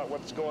they figure out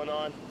what's going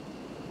on,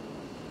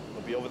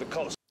 we'll be over the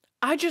coast.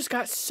 I just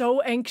got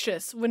so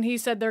anxious when he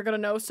said they're gonna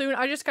know soon.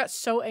 I just got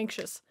so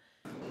anxious.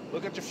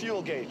 Look at your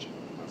fuel gauge.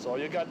 That's all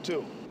you got,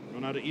 too.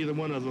 Run out of either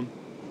one of them,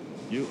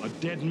 you are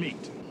dead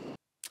meat.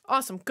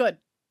 Awesome, good.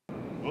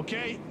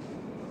 Okay?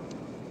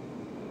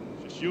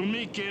 Just you and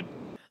me, kid.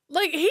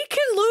 Like, he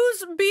can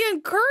lose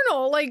being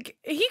colonel. Like,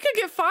 he could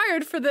get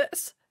fired for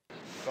this.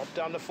 Drop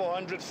down to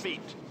 400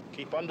 feet.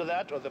 Keep under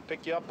that or they'll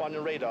pick you up on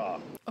your radar.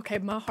 Okay,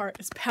 my heart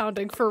is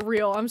pounding for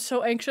real. I'm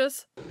so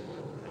anxious.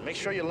 And make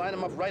sure you line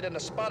them up right in the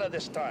spotter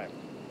this time.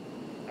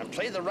 And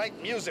play the right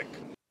music.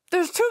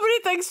 There's too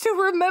many things to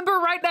remember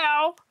right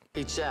now.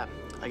 Hey, chap,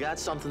 I got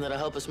something that'll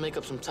help us make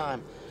up some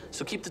time.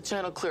 So keep the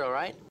channel clear, all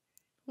right?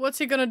 What's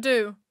he gonna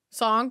do?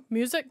 Song?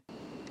 Music?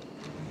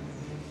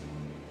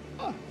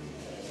 Oh.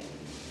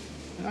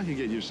 I can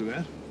get used to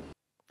that.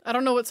 I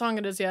don't know what song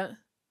it is yet.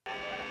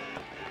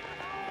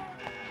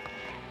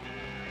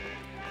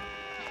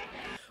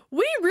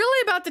 We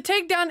really about to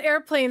take down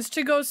airplanes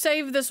to go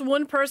save this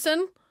one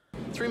person?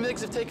 3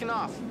 MiGs have taken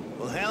off.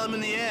 Well, hail them in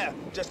the air.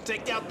 Just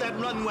take out that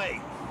runway.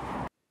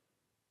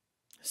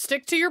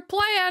 Stick to your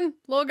plan,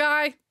 little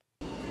guy.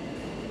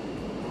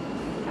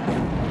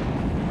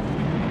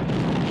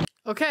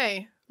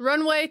 Okay,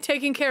 runway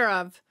taken care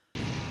of.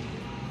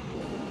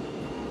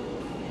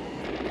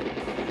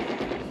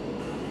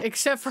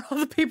 Except for all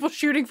the people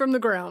shooting from the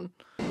ground.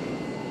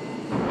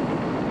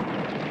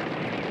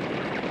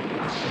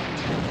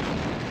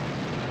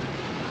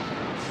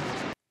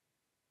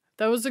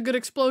 That was a good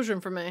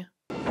explosion for me.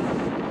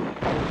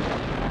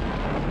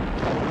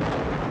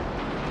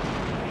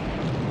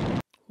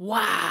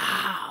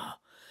 Wow.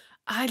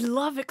 I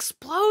love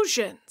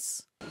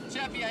explosions.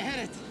 Chappie, I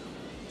hit it.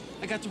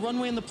 I got the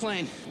runway and the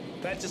plane.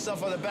 Pat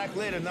yourself on the back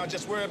later. Now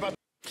just worry about...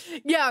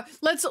 Yeah,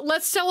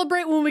 let's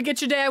celebrate when we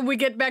get your dad and we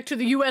get back to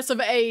the US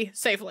of A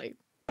safely.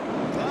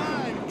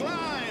 Climb,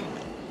 climb!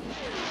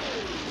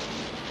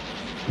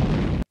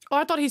 Oh,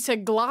 I thought he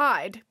said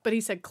glide, but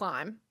he said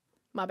climb.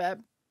 My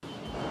bad.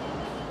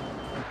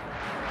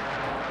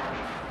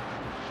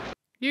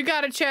 You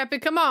got it, Chappie.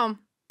 Come on.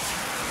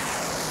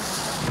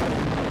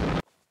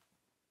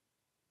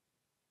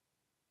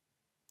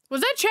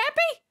 Was that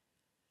Chappie?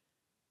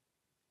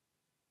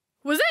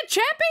 Was that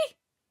Chappie?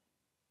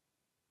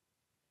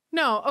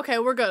 No, okay,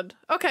 we're good.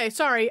 Okay,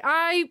 sorry.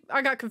 I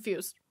got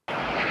confused.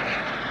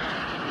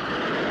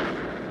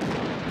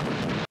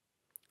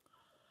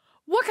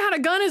 What kind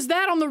of gun is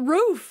that on the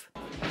roof?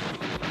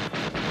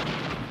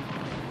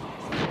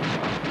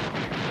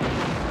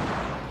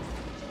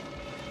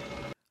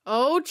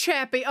 Oh,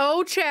 Chappie.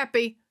 Oh,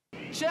 Chappie.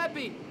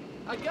 Chappie,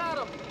 I got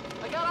him.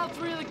 I got all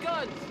 3 of the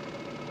guns.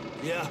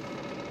 Yeah.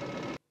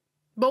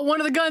 But one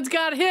of the guns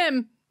got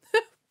him.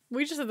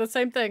 We just said the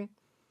same thing.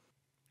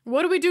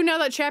 What do we do now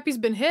that Chappie's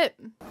been hit?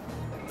 All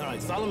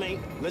right, follow me.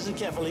 Listen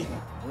carefully.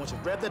 I want you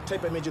to grab that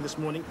tape I made you this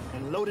morning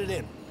and load it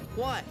in.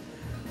 What?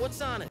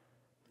 What's on it?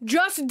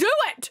 Just do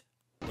it!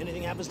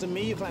 Anything happens to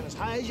me, you climb as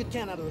high as you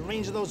can out of the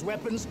range of those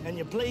weapons, and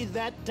you play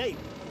that tape.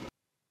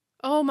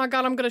 Oh my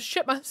God, I'm gonna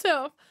shit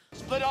myself.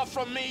 Split off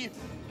from me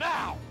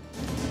now!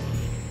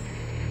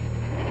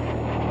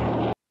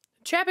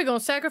 Chappie gonna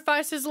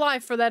sacrifice his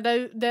life for that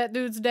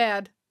dude's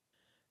dad.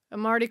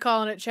 I'm already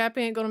calling it.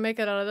 Chappie ain't gonna make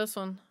it out of this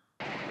one.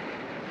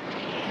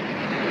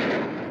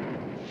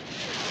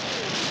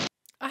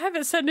 I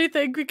haven't said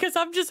anything because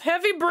I'm just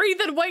heavy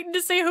breathing, waiting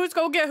to see who's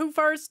gonna get who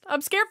first. I'm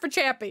scared for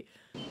Chappie.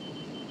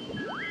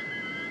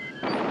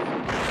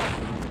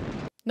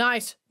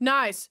 Nice,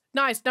 nice,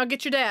 nice. Now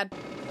get your dad.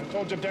 I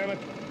told you, damn it.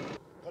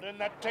 Put in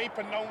that tape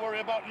and don't worry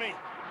about me.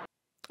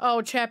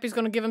 Oh, Chappie's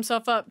gonna give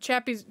himself up.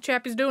 Chappie's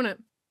doing it.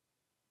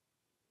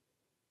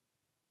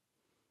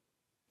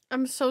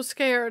 I'm so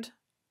scared.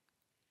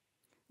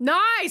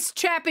 Nice,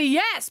 Chappie.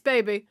 Yes,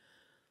 baby.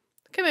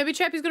 Okay, maybe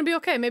Chappie's gonna be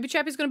okay. Maybe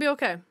Chappie's gonna be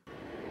okay.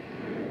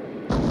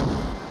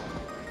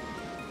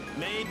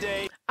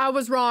 Mayday. I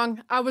was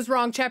wrong. I was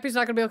wrong. Chappie's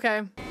not gonna be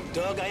okay.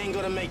 Doug, I ain't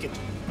gonna make it.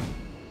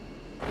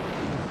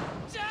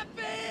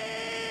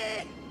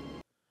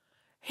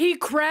 He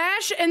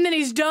crashed and then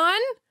he's done?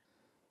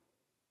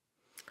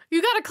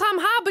 You gotta climb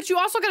high, but you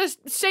also gotta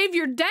save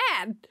your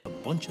dad. A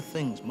bunch of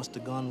things must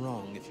have gone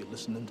wrong if you're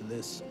listening to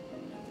this.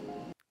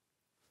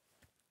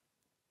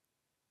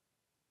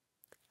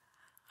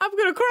 I'm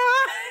gonna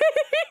cry.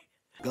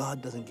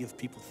 God doesn't give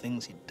people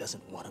things he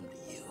doesn't want them to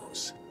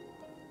use.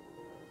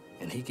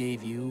 And he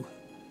gave you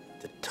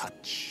the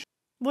touch.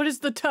 What is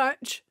the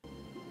touch?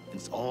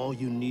 It's all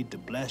you need to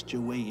blast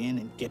your way in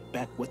and get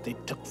back what they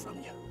took from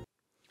you.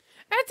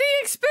 At the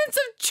expense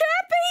of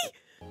Chappie?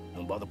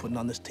 Don't bother putting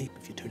on this tape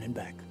if you're turning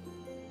back.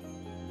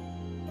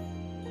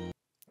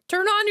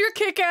 Turn on your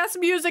kick-ass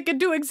music and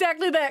do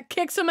exactly that.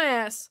 Kick some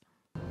ass.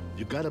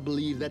 You gotta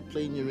believe that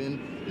plane you're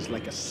in is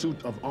like a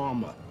suit of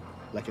armor.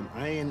 Like an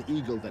iron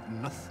eagle that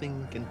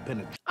nothing can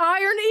penetrate.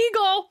 Iron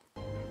Eagle!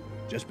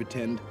 Just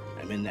pretend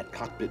I'm in that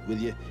cockpit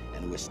with you,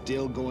 and we're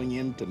still going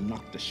in to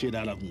knock the shit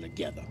out of them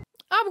together.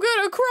 I'm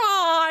gonna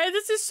cry.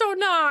 This is so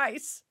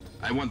nice.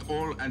 I want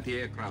all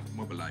anti-aircraft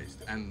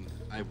mobilized, and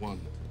I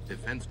want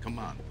Defense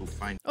Command to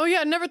find... Oh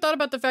yeah, I never thought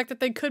about the fact that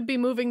they could be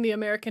moving the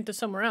American to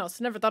somewhere else.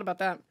 Never thought about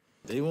that.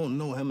 They won't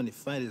know how many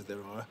fighters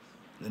there are.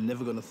 They're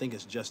never gonna think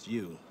it's just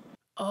you.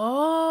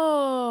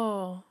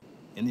 Oh.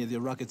 Any of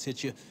your rockets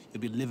hit you,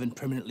 you'll be living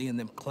permanently in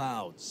them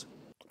clouds.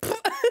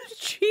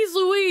 Jeez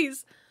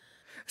Louise.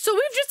 So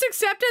we've just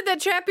accepted that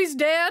Chappie's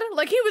dead?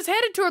 Like, he was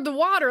headed toward the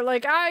water.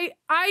 Like,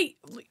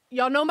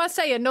 y'all know my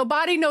saying, no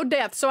body, no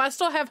death. So I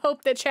still have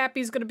hope that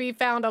Chappie's gonna be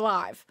found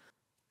alive.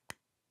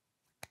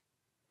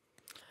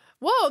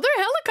 Whoa, their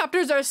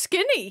helicopters are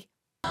skinny.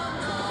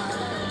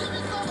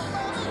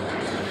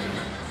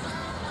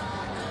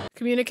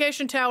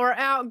 Communication tower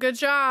out, good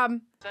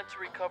job. Sent to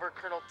recover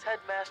Colonel Ted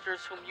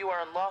Masters, whom you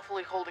are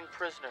unlawfully holding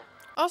prisoner.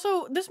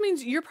 Also, this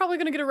means you're probably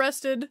gonna get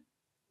arrested.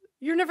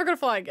 You're never gonna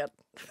fly again.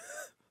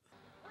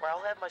 Where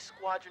I'll have my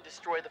squadron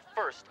destroy the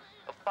first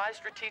of 5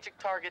 strategic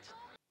targets.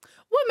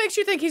 What makes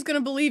you think he's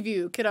gonna believe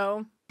you,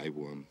 kiddo? I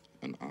want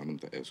an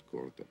armed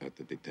escort at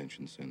the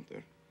detention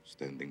center,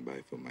 standing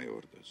by for my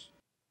orders.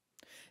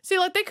 See,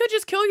 like, they could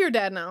just kill your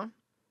dad now.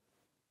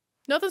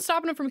 Nothing's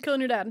stopping them from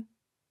killing your dad.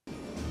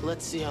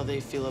 Let's see how they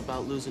feel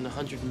about losing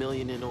 100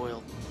 million in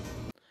oil.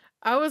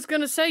 I was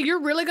gonna say, you're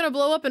really gonna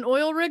blow up an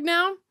oil rig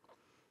now?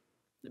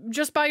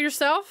 Just by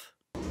yourself?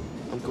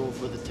 I'm going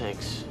for the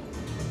tanks.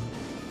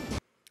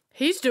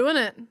 He's doing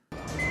it.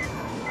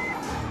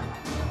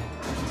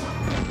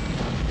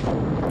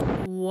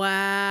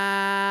 Wow.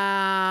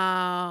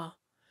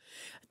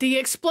 The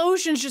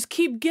explosions just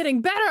keep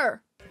getting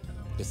better.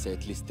 Just say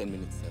at least 10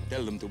 minutes, sir.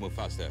 Tell them to move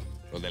faster,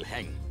 or they'll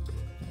hang.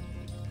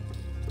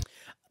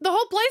 The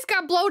whole place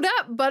got blowed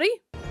up, buddy.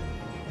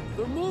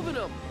 They're moving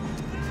them.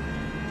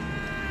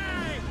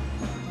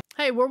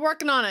 Hey, we're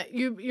working on it.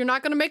 You're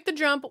not gonna make the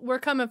jump. We're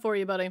coming for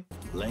you, buddy.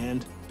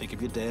 Land, pick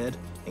up your dad,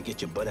 and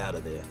get your butt out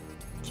of there.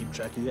 Keep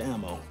track of your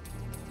ammo.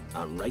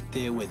 I'm right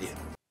there with you.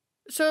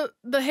 So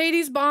the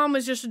Hades bomb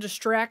is just a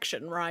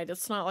distraction, right?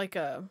 It's not like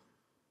a...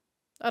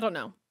 I don't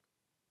know.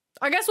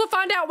 I guess we'll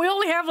find out. We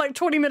only have like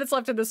 20 minutes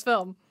left in this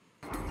film.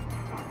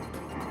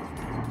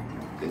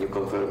 Can you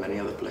confirm any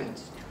other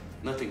planes?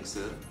 Nothing,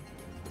 sir.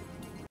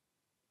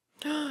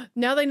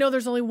 Now they know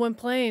there's only one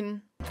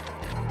plane.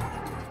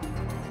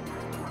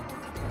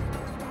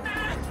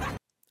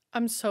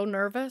 I'm so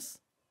nervous.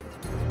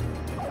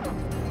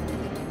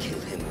 Kill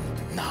him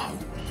now.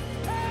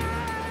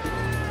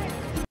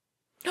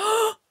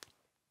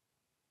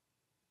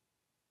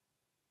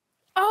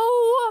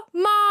 Oh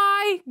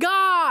my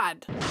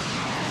God!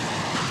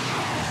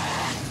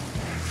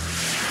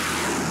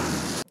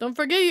 Don't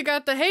forget you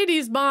got the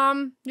Hades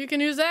bomb. You can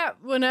use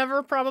that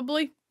whenever,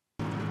 probably.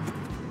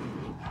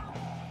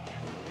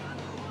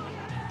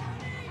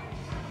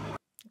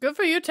 Good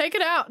for you. Take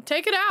it out.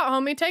 Take it out,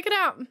 homie. Take it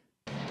out.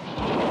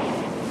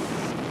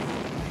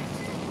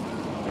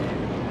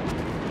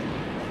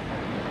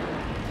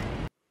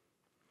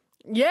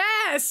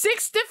 Yeah,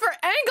 6 different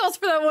angles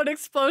for that one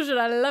explosion.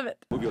 I love it.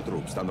 Move your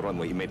troops down the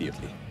runway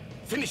immediately.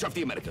 Finish off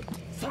the American.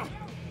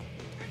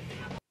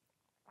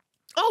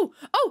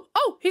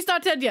 Oh, he's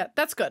not dead yet.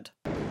 That's good.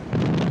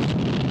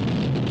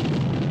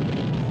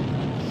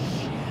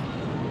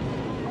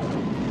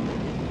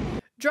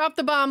 Drop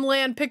the bomb,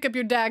 land, pick up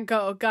your dad,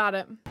 go. Got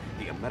it.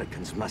 The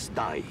Americans must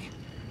die,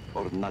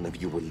 or none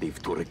of you will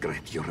live to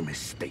regret your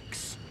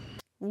mistakes.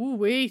 Ooh,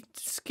 we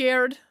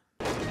scared.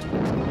 I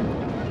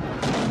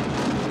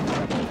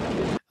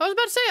was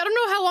about to say, I don't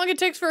know how long it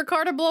takes for a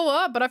car to blow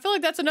up, but I feel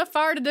like that's enough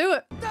fire to do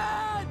it.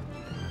 Dad!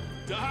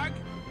 Doug?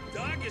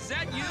 Doug, is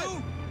that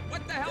you?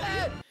 What the hell?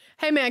 Dad!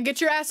 Hey man, get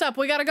your ass up.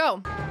 We gotta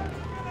go.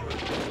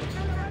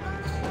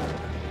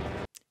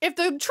 If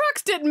the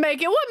trucks didn't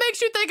make it, what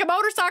makes you think a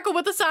motorcycle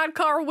with a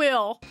sidecar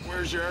will?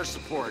 Where's your air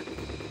support?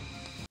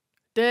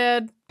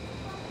 Dead.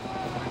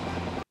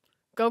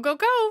 Go, go,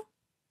 go.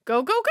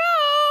 Go, go,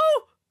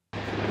 go!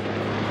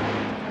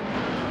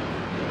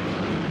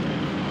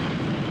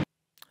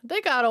 They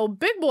got old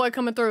big boy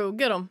coming through.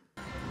 Get him.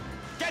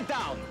 Get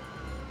down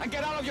and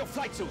get out of your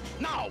flight suit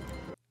now.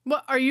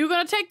 What, are you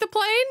gonna take the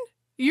plane?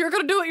 You're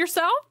gonna do it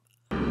yourself?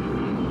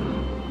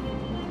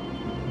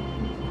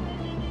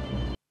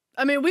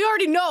 I mean, we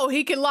already know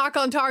he can lock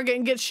on target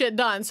and get shit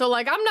done. So,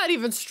 like, I'm not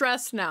even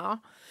stressed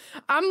now.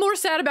 I'm more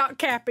sad about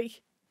Chappie,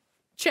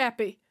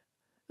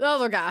 the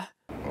other guy.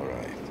 All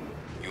right.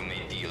 You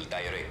may deal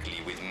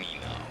directly with me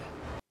now.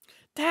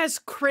 That's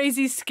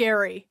crazy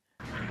scary.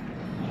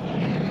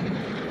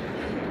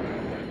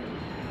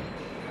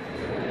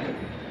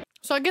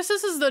 So I guess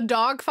this is the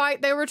dog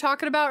fight they were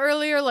talking about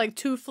earlier, like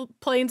 2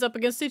 planes up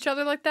against each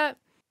other like that.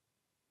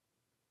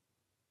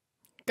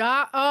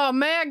 Oh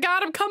man,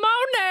 got him, come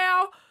on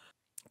now.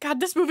 God,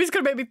 this movie's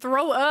gonna make me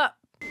throw up.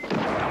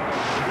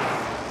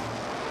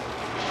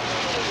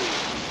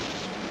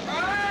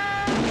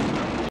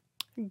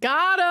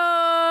 Got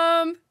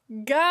him!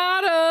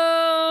 Got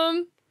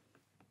him!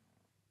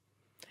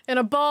 And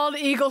a bald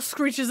eagle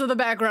screeches in the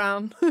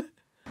background.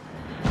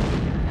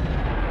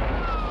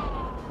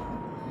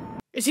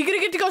 Is he gonna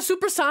get to go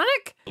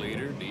supersonic?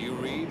 Leader, do you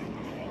read?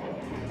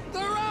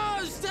 They're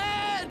ours,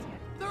 Dad!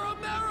 They're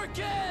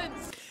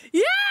Americans!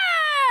 Yeah!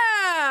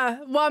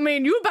 Well, I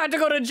mean, you about to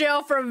go to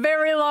jail for a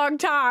very long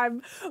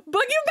time,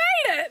 but you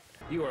made it!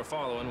 You are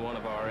following one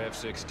of our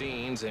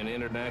F-16s in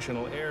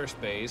international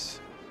airspace.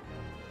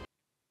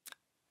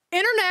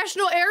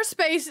 International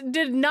airspace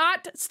did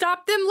not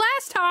stop them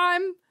last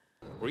time.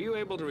 Were you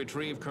able to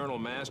retrieve Colonel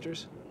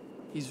Masters?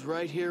 He's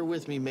right here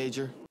with me,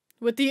 Major.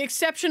 With the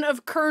exception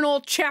of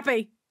Colonel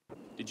Chappie.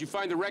 Did you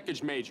find the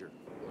wreckage, Major?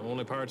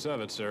 Only parts of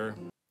it, sir.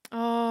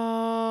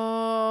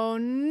 Oh,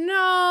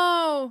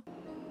 no.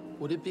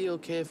 Would it be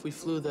okay if we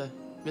flew the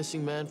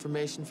missing man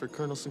formation for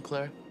Colonel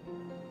Sinclair?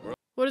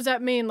 What does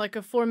that mean? Like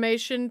a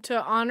formation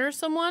to honor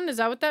someone? Is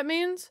that what that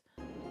means?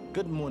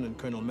 Good morning,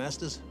 Colonel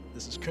Masters.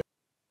 This is Colonel.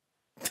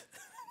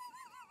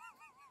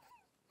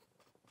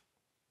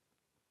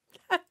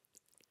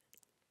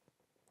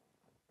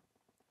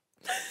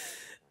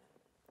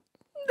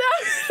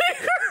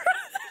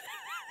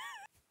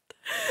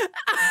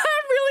 I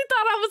really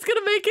thought I was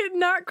gonna make it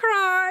not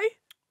cry.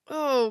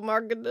 Oh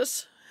my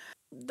goodness.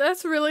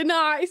 That's really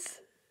nice.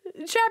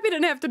 Chappie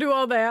didn't have to do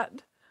all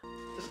that.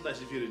 It's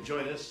nice of you to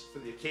join us for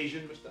the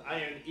occasion, Mr.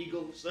 Iron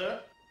Eagle, sir.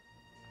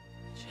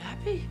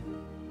 Chappie?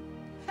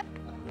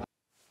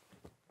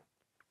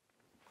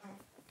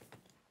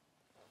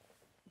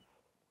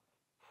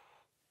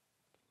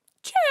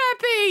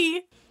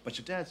 Chappie! But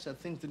your dad said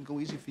things didn't go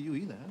easy for you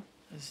either, huh?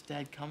 Is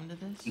Dad coming to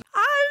this?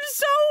 I'm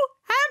so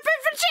happy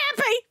for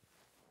Chappie!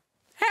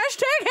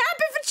 Hashtag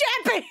happy for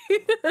Chappie!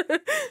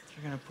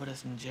 They're gonna put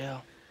us in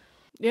jail.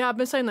 Yeah, I've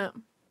been saying that.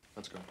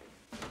 Let's go.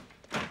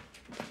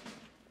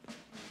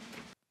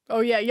 Oh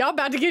yeah, y'all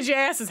about to get your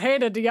asses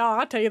handed to y'all,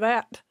 I'll tell you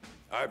that.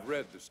 I've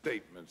read the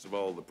statements of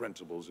all the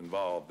principals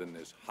involved in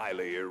this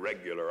highly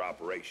irregular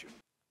operation.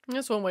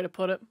 That's one way to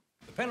put it.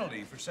 The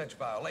penalty for such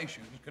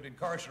violations could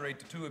incarcerate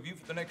the 2 of you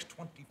for the next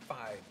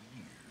 25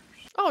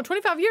 years. Oh,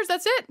 25 years,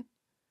 that's it?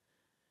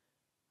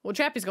 Well,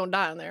 Chappie's gonna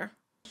die in there.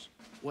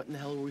 What in the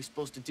hell were we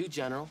supposed to do,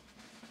 General?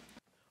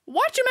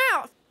 Watch your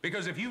mouth!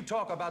 Because if you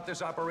talk about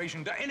this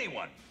operation to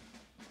anyone,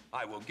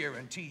 I will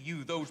guarantee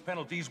you those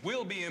penalties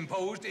will be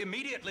imposed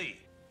immediately.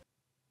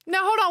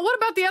 Now, hold on. What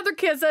about the other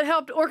kids that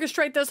helped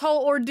orchestrate this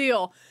whole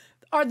ordeal?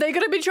 Are they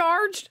going to be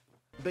charged?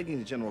 Begging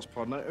the General's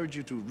pardon, I urge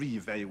you to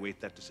reevaluate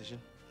that decision.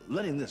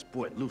 Letting this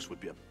boy loose would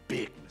be a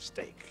big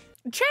mistake.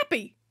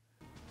 Chappie!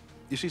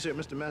 You see, sir,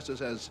 Mr. Masters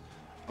has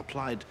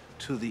applied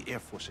to the Air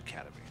Force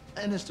Academy,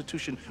 an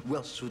institution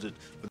well-suited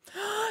for...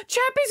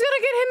 Chappie's going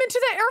to get him into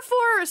the Air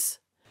Force!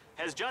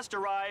 Has just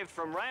arrived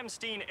from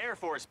Ramstein Air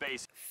Force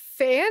Base.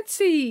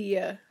 Fancy!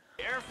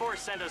 Air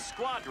Force sent a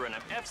squadron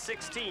of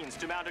F-16s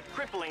to mount a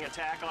crippling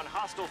attack on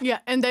hostile... Yeah,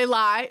 and they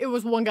lie. It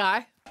was one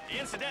guy.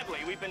 Incidentally,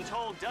 we've been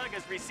told Doug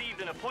has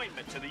received an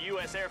appointment to the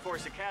U.S. Air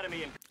Force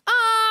Academy in...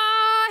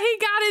 He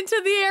got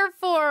into the Air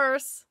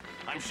Force.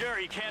 I'm sure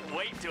he can't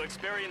wait to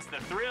experience the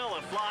thrill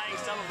of flying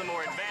some of the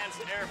more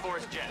advanced Air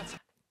Force jets.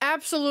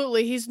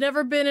 Absolutely. He's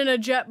never been in a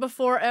jet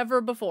before, ever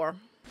before.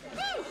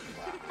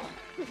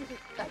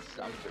 That's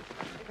something.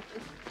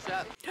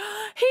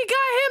 He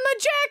got him a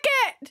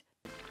jacket!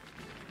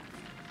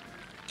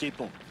 Keep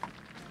them.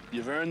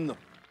 You've earned them.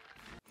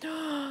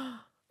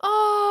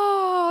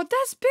 Oh,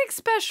 that's big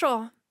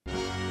special.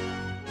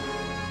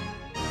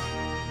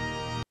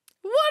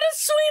 What a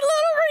sweet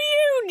little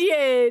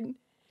reunion!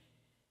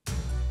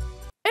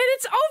 And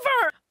it's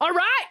over! All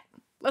right,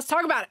 let's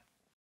talk about it.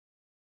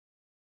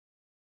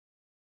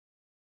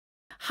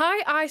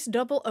 High Ice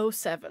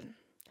 007.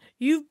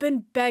 You've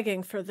been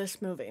begging for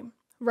this movie,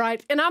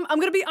 right? And I'm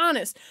gonna be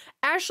honest.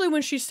 Ashley,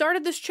 when she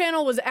started this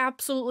channel, was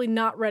absolutely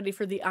not ready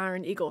for the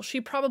Iron Eagle.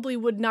 She probably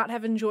would not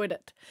have enjoyed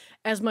it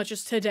as much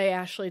as today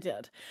Ashley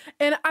did.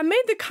 And I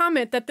made the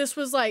comment that this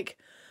was like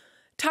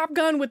Top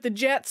Gun with the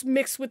jets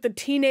mixed with the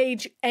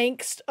teenage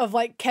angst of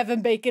like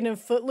Kevin Bacon and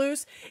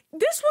Footloose.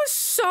 This was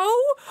so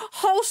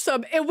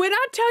wholesome. And when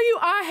I tell you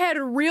I had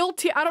real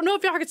tears, I don't know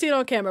if y'all can see it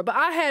on camera, but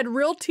I had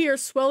real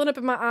tears swelling up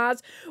in my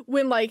eyes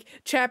when like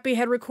Chappie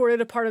had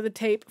recorded a part of the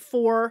tape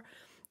for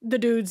the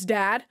dude's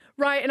dad,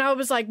 right? And I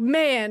was like,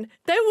 man,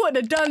 they wouldn't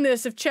have done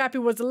this if Chappie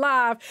was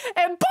alive.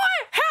 And boy,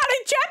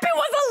 howdy, Chappie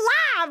was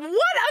alive!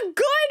 What a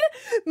good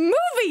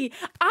movie!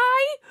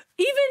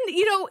 Even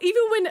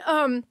when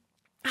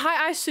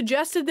High Ice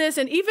suggested this,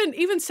 and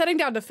even sitting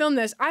down to film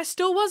this, I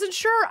still wasn't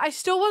sure.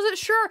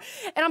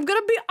 And I'm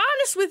gonna be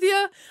honest with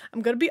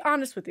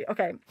you.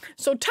 Okay,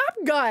 so Top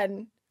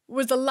Gun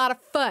was a lot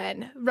of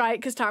fun, right?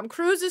 Because Tom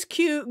Cruise is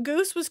cute,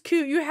 Goose was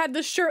cute. You had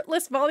the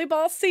shirtless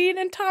volleyball scene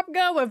in Top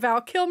Gun with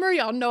Val Kilmer.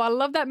 Y'all know I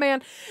love that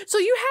man. So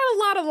you had a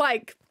lot of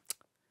like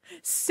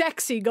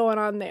sexy going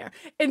on there,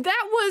 and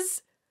that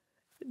was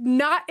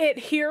not it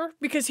here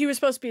because he was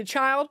supposed to be a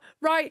child,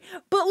 right?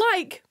 But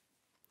like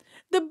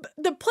the planning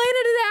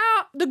it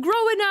out, the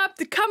growing up,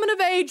 the coming of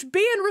age,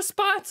 being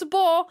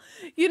responsible,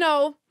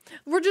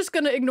 we're just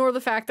gonna ignore the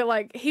fact that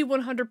like he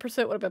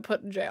 100% would have been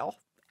put in jail.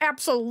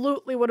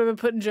 Absolutely would have been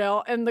put in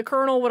jail, and the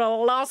colonel would have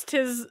lost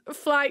his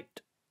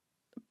flight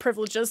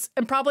privileges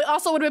and probably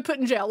also would have been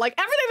put in jail. Like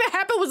everything that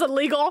happened was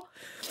illegal,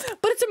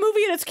 but it's a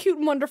movie and it's cute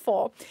and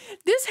wonderful.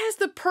 This has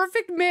the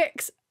perfect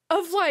mix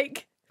of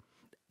like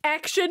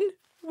action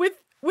with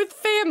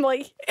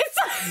family. It's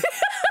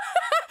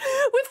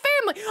with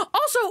family.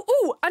 Also,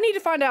 ooh, I need to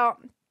find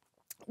out,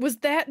 was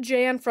that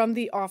Jan from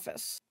The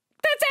Office?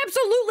 That's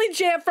absolutely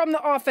Jan from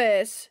The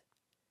Office.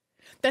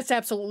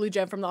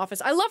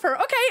 I love her.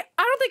 Okay,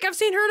 I don't think I've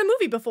seen her in a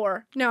movie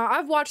before. Now,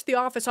 I've watched The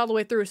Office all the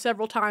way through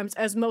several times,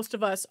 as most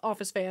of us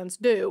Office fans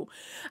do.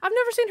 I've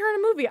never seen her in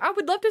a movie. I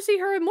would love to see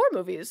her in more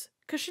movies,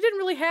 because she didn't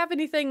really have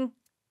anything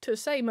to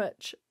say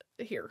much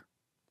here.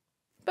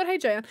 But hey,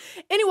 Jan.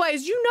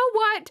 Anyways, you know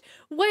what?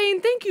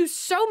 Wayne, thank you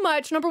so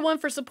much, number one,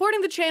 for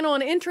supporting the channel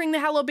and entering the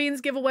Hello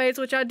Beans giveaways,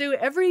 which I do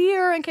every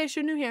year in case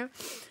you're new here.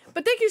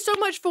 But thank you so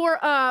much for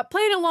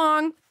playing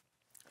along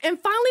and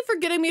finally for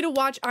getting me to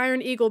watch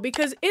Iron Eagle,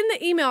 because in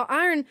the email,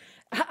 Iron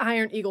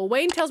Eagle,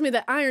 Wayne tells me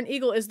that Iron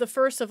Eagle is the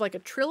first of like a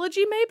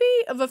trilogy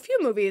maybe of a few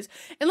movies.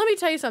 And let me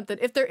tell you something,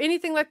 if they're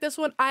anything like this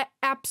one, I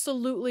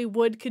absolutely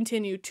would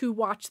continue to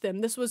watch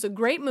them. This was a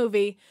great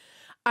movie.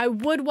 I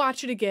would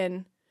watch it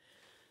again.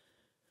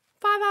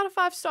 5 out of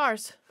 5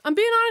 stars. I'm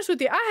being honest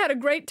with you. I had a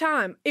great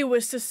time. It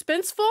was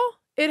suspenseful.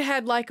 It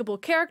had likable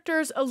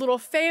characters, a little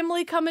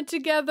family coming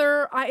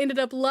together. I ended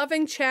up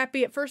loving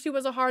Chappie. At first he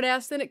was a hard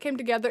ass, then it came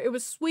together. It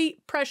was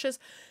sweet, precious,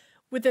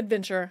 with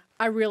adventure.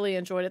 I really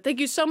enjoyed it. Thank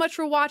you so much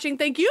for watching.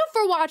 Thank you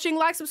for watching.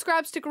 Like,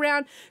 subscribe, stick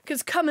around,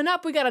 because coming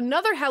up we got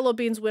another Hello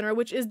Beans winner,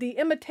 which is the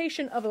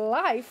Imitation of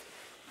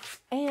Life.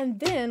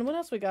 And then, what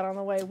else we got on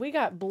the way? We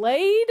got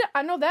Blade.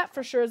 I know that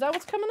for sure. Is that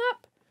what's coming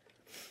up?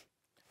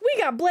 We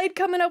got Blade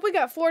coming up, we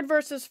got Ford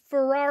versus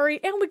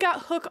Ferrari, and we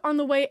got Hook on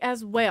the way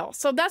as well.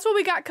 So that's what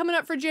we got coming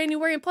up for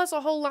January, and plus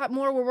a whole lot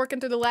more. We're working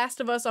through The Last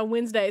of Us on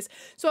Wednesdays.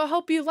 So I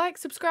hope you like,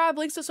 subscribe,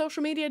 links to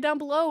social media down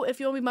below if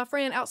you want to be my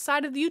friend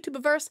outside of the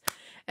YouTubeverse.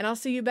 And I'll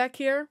see you back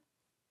here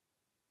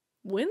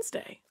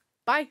Wednesday.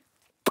 Bye.